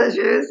health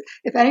issues.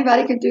 If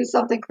anybody can do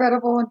something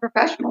credible and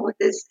professional with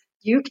this,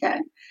 you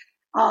can.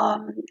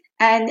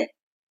 And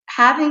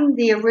having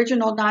the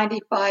original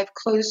 95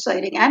 close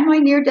sighting and my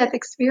near-death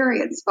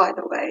experience, by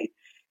the way,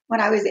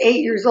 when I was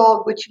 8 years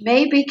old, which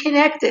may be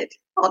connected,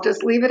 I'll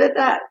just leave it at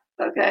that,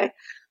 okay,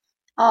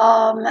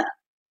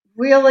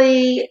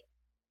 really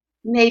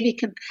may be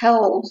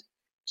compelled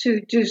to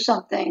do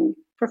something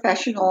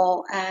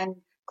professional and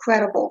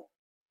credible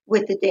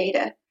with the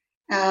data,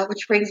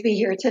 which brings me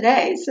here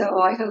today. So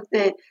I hope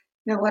that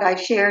what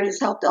I've shared has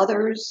helped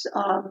others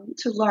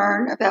to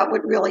learn about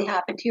what really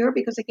happened here,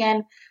 because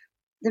again,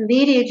 the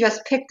media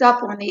just picked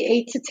up on the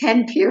 8 to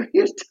 10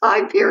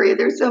 time period.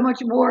 There's so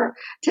much more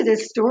to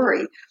this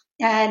story.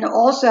 And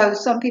also,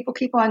 some people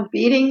keep on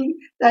beating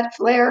that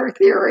flare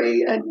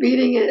theory and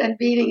beating it.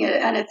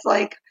 And it's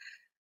like,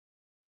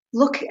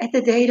 look at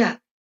the data.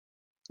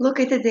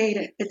 Look at the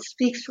data. It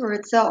speaks for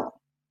itself.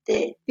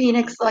 The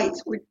Phoenix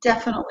lights were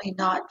definitely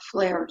not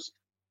flares.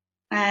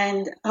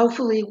 And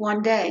hopefully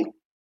one day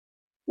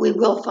we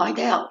will find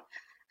out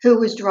who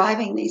was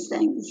driving these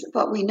things.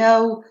 But we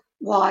know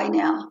why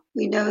now.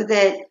 We know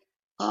that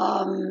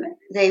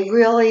they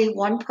really,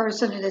 one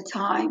person at a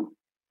time,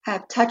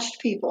 have touched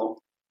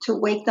people to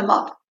wake them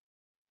up,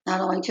 not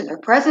only to their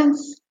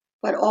presence,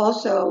 but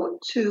also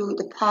to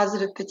the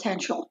positive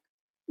potential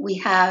we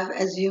have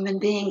as human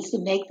beings to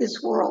make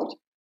this world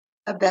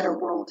a better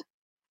world.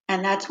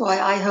 And that's why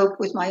I hope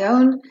with my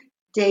own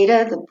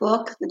data, the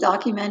book, the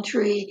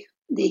documentary,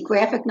 the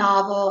graphic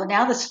novel, and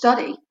now the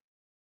study,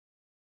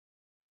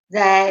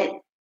 that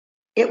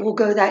it will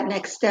go that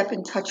next step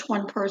and touch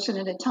one person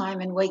at a time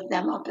and wake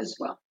them up as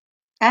well.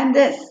 And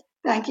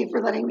thank you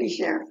for letting me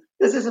share.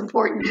 This is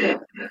important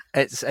too.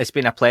 It's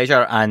been a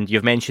pleasure, and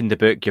you've mentioned the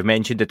book, you've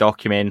mentioned the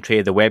documentary.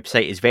 The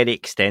website is very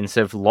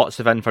extensive, lots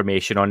of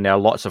information on there,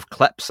 lots of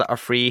clips that are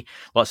free,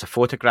 lots of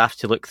photographs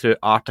to look through,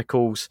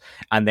 articles,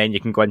 and then you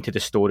can go into the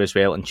store as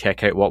well and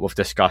check out what we've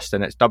discussed.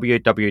 And it's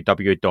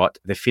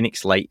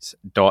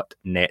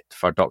www.thephoenixlights.net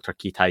for Dr.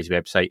 Kitei's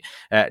website.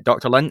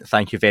 Dr. Lynne,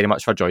 thank you very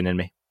much for joining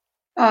me.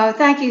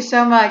 Thank you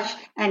so much,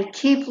 and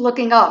keep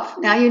looking up.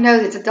 Now you know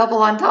it's a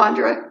double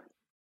entendre.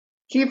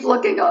 Keep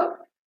looking up.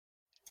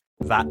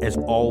 that is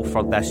all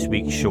for this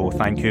week's show.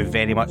 Thank you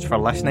very much for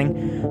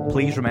listening.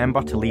 Please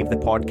remember to leave the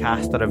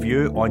podcast a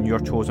review on your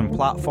chosen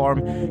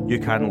platform. You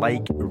can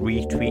like,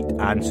 retweet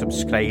and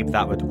subscribe.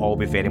 That would all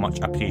be very much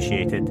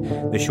appreciated.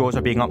 The shows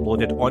are being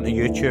uploaded onto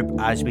YouTube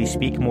as we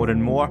speak more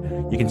and more.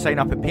 You can sign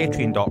up at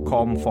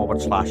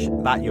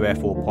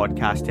patreon.com/thatUFO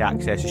podcast to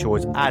access the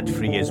shows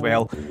ad-free as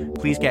well.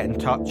 Please get in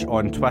touch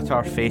on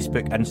Twitter,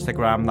 Facebook,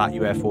 Instagram, That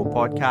UFO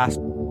Podcast.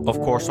 Of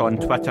course, on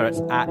Twitter,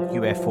 it's at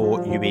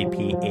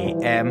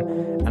UFOUAPAM.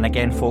 And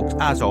again, folks,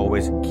 as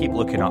always, keep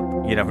looking up.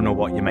 You never know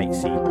what you might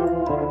see.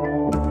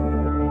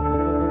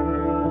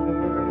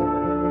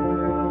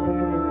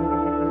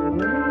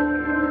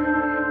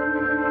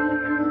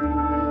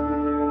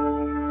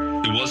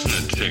 It wasn't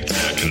a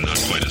tic-tac and not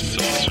quite a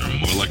saucer,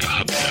 more like a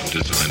hubcap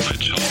designed by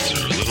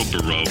Chaucer, a little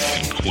Baroque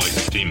and quite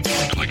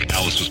steampunk, like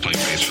Alice was playing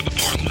bass for the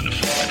Parliament of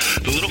Folk.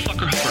 The little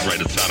fucker hovered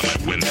right outside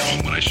of my window,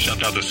 and when I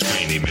shoved out the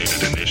screen, he made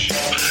it an issue.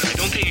 I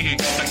don't think he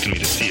expected me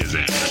to see his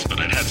ass, but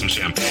I'd had some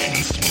champagne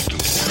and smoked a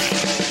little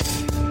grass.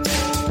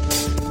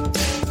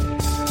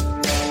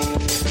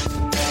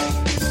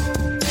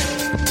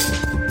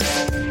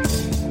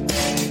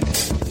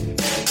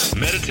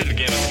 Meditative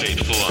game of state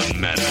full on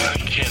meta. I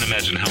can't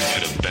imagine how it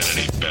could have been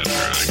any better.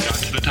 I got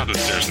to the top of the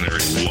stairs and there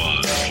he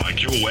was.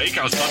 Like, you awake?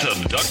 I was about to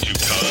abduct you,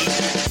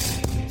 cuz.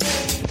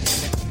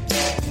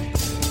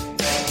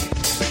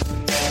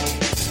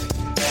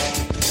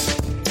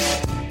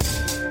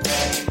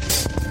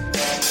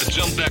 I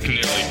jumped back and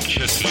nearly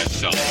kissed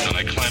myself, and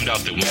I climbed out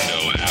the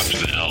window after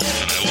the elf,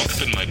 and I woke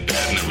up in my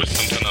bed and there was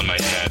something on my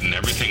head and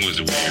everything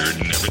was weird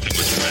and everything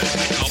was red.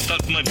 And I called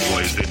out to my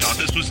boys. They thought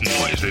this was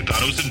noise. They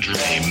thought it was a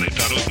dream. They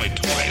thought it was my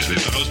toys. They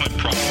thought it was my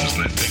problems,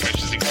 and they think I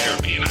should seek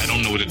therapy, and I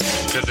don't know what to do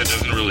because it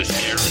doesn't really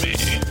scare me.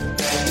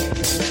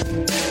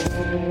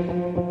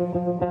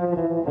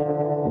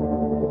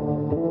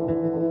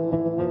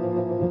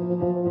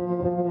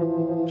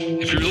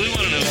 If you really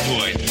want to know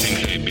who I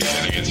think I be, I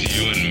think it's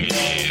you and me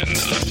and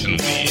us and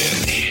we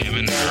and him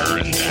and her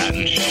and that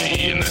and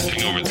she and that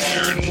thing over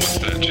there and what's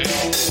that,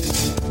 James?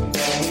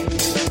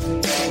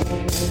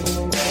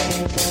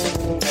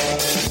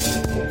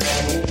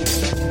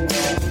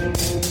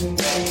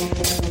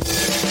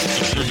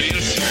 But for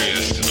being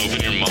serious,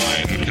 open your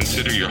mind,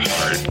 consider your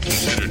heart,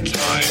 consider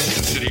time,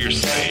 consider your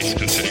space,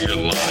 consider your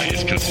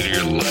lies, consider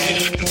your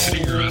life,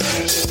 consider your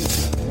eyes.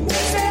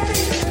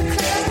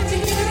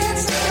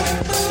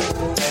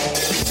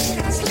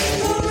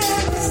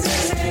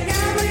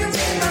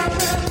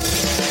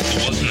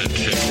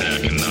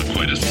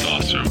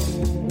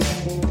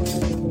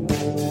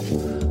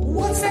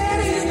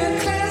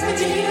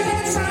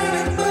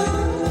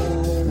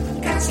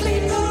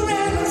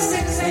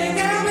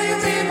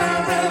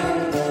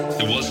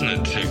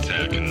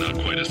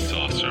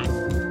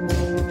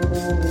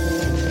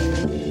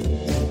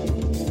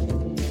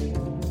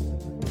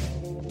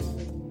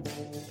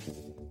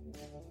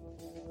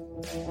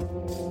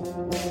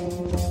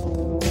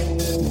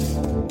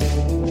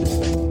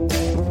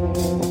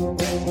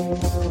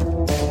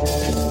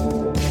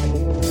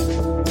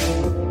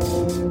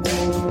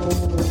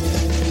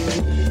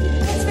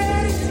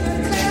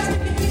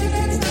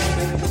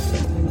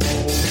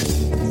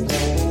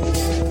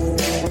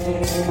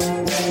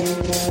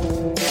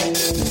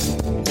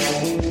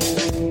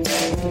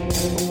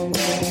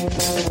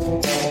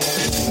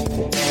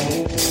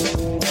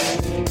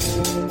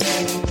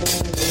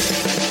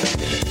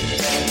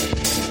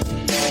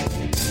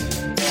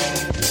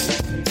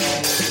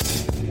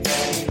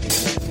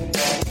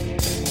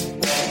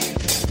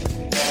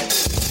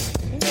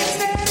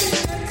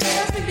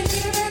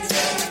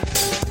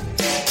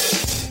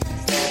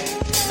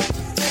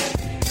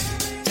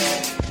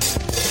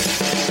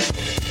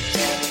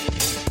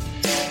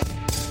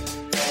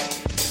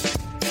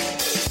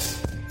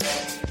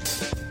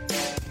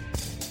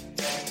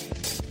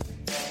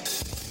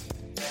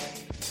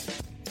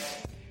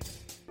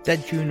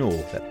 Did you know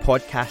that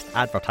podcast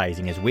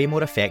advertising is way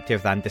more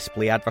effective than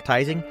display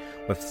advertising,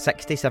 with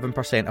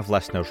 67% of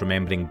listeners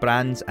remembering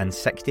brands and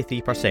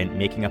 63%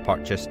 making a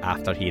purchase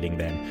after hearing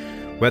them?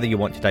 Whether you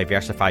want to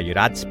diversify your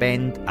ad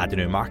spend, add a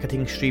new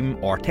marketing stream,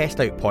 or test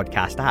out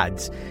podcast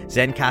ads,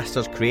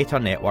 Zencastr's Creator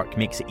Network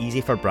makes it easy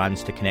for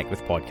brands to connect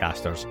with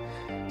podcasters.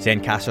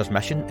 Zencastr's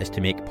mission is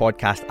to make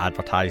podcast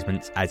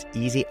advertisements as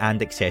easy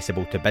and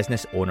accessible to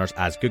business owners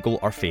as Google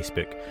or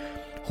Facebook.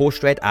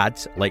 Host-read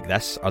ads like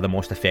this are the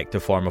most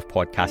effective form of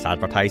podcast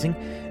advertising.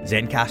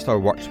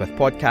 Zencastr works with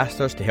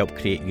podcasters to help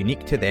create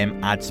unique to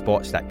them ad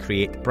spots that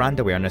create brand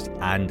awareness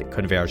and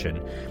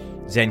conversion.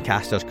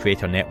 Zencastr's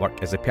Creator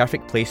Network is the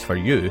perfect place for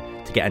you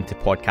to get into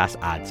podcast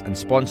ads and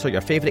sponsor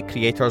your favourite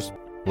creators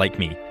like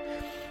me.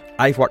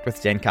 I've worked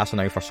with Zencastr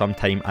now for some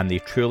time, and they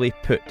truly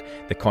put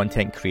the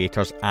content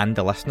creators and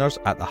the listeners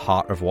at the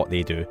heart of what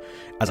they do.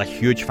 As a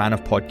huge fan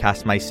of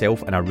podcasts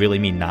myself, and I really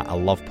mean that, I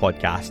love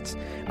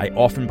podcasts, I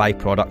often buy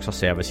products or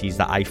services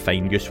that I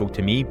find useful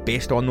to me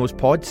based on those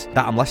pods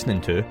that I'm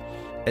listening to.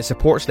 It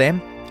supports them,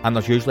 and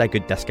there's usually a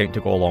good discount to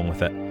go along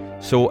with it.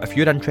 So if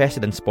you're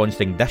interested in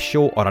sponsoring this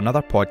show or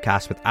another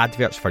podcast with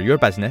adverts for your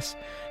business,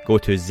 go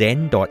to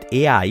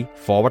zen.ai/that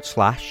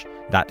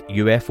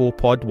UFO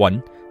pod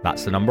 1,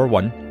 that's the number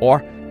 1,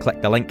 or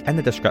click the link in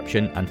the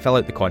description and fill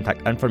out the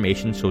contact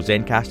information so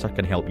Zencastr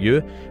can help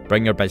you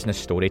bring your business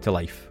story to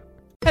life.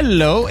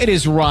 Hello, it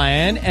is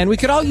Ryan, and we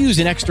could all use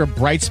an extra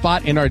bright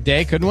spot in our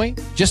day, couldn't we?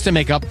 Just to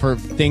make up for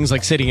things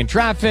like sitting in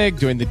traffic,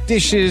 doing the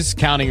dishes,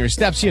 counting your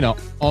steps,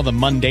 all the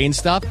mundane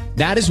stuff.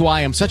 That is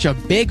why I'm such a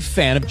big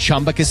fan of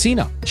Chumba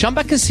Casino.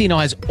 Chumba Casino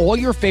has all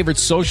your favorite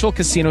social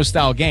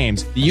casino-style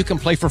games that you can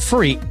play for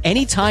free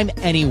anytime,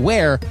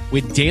 anywhere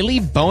with daily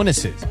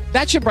bonuses.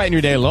 That should brighten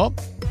your day a little.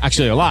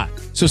 Actually, a lot.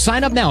 So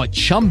sign up now at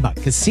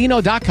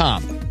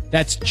ChumbaCasino.com.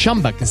 That's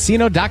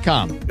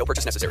ChumbaCasino.com. No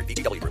purchase necessary.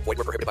 VGW Group. Void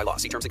where prohibited by law.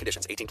 See terms and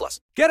conditions. 18+.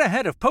 Get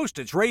ahead of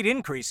postage rate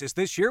increases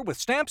this year with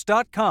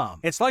Stamps.com.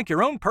 It's like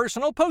your own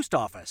personal post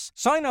office.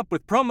 Sign up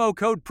with promo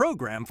code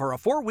PROGRAM for a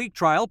 4-week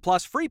trial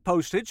plus free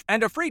postage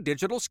and a free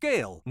digital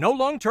scale. No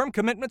long-term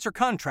commitments or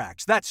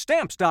contracts. That's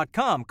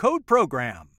Stamps.com, code PROGRAM.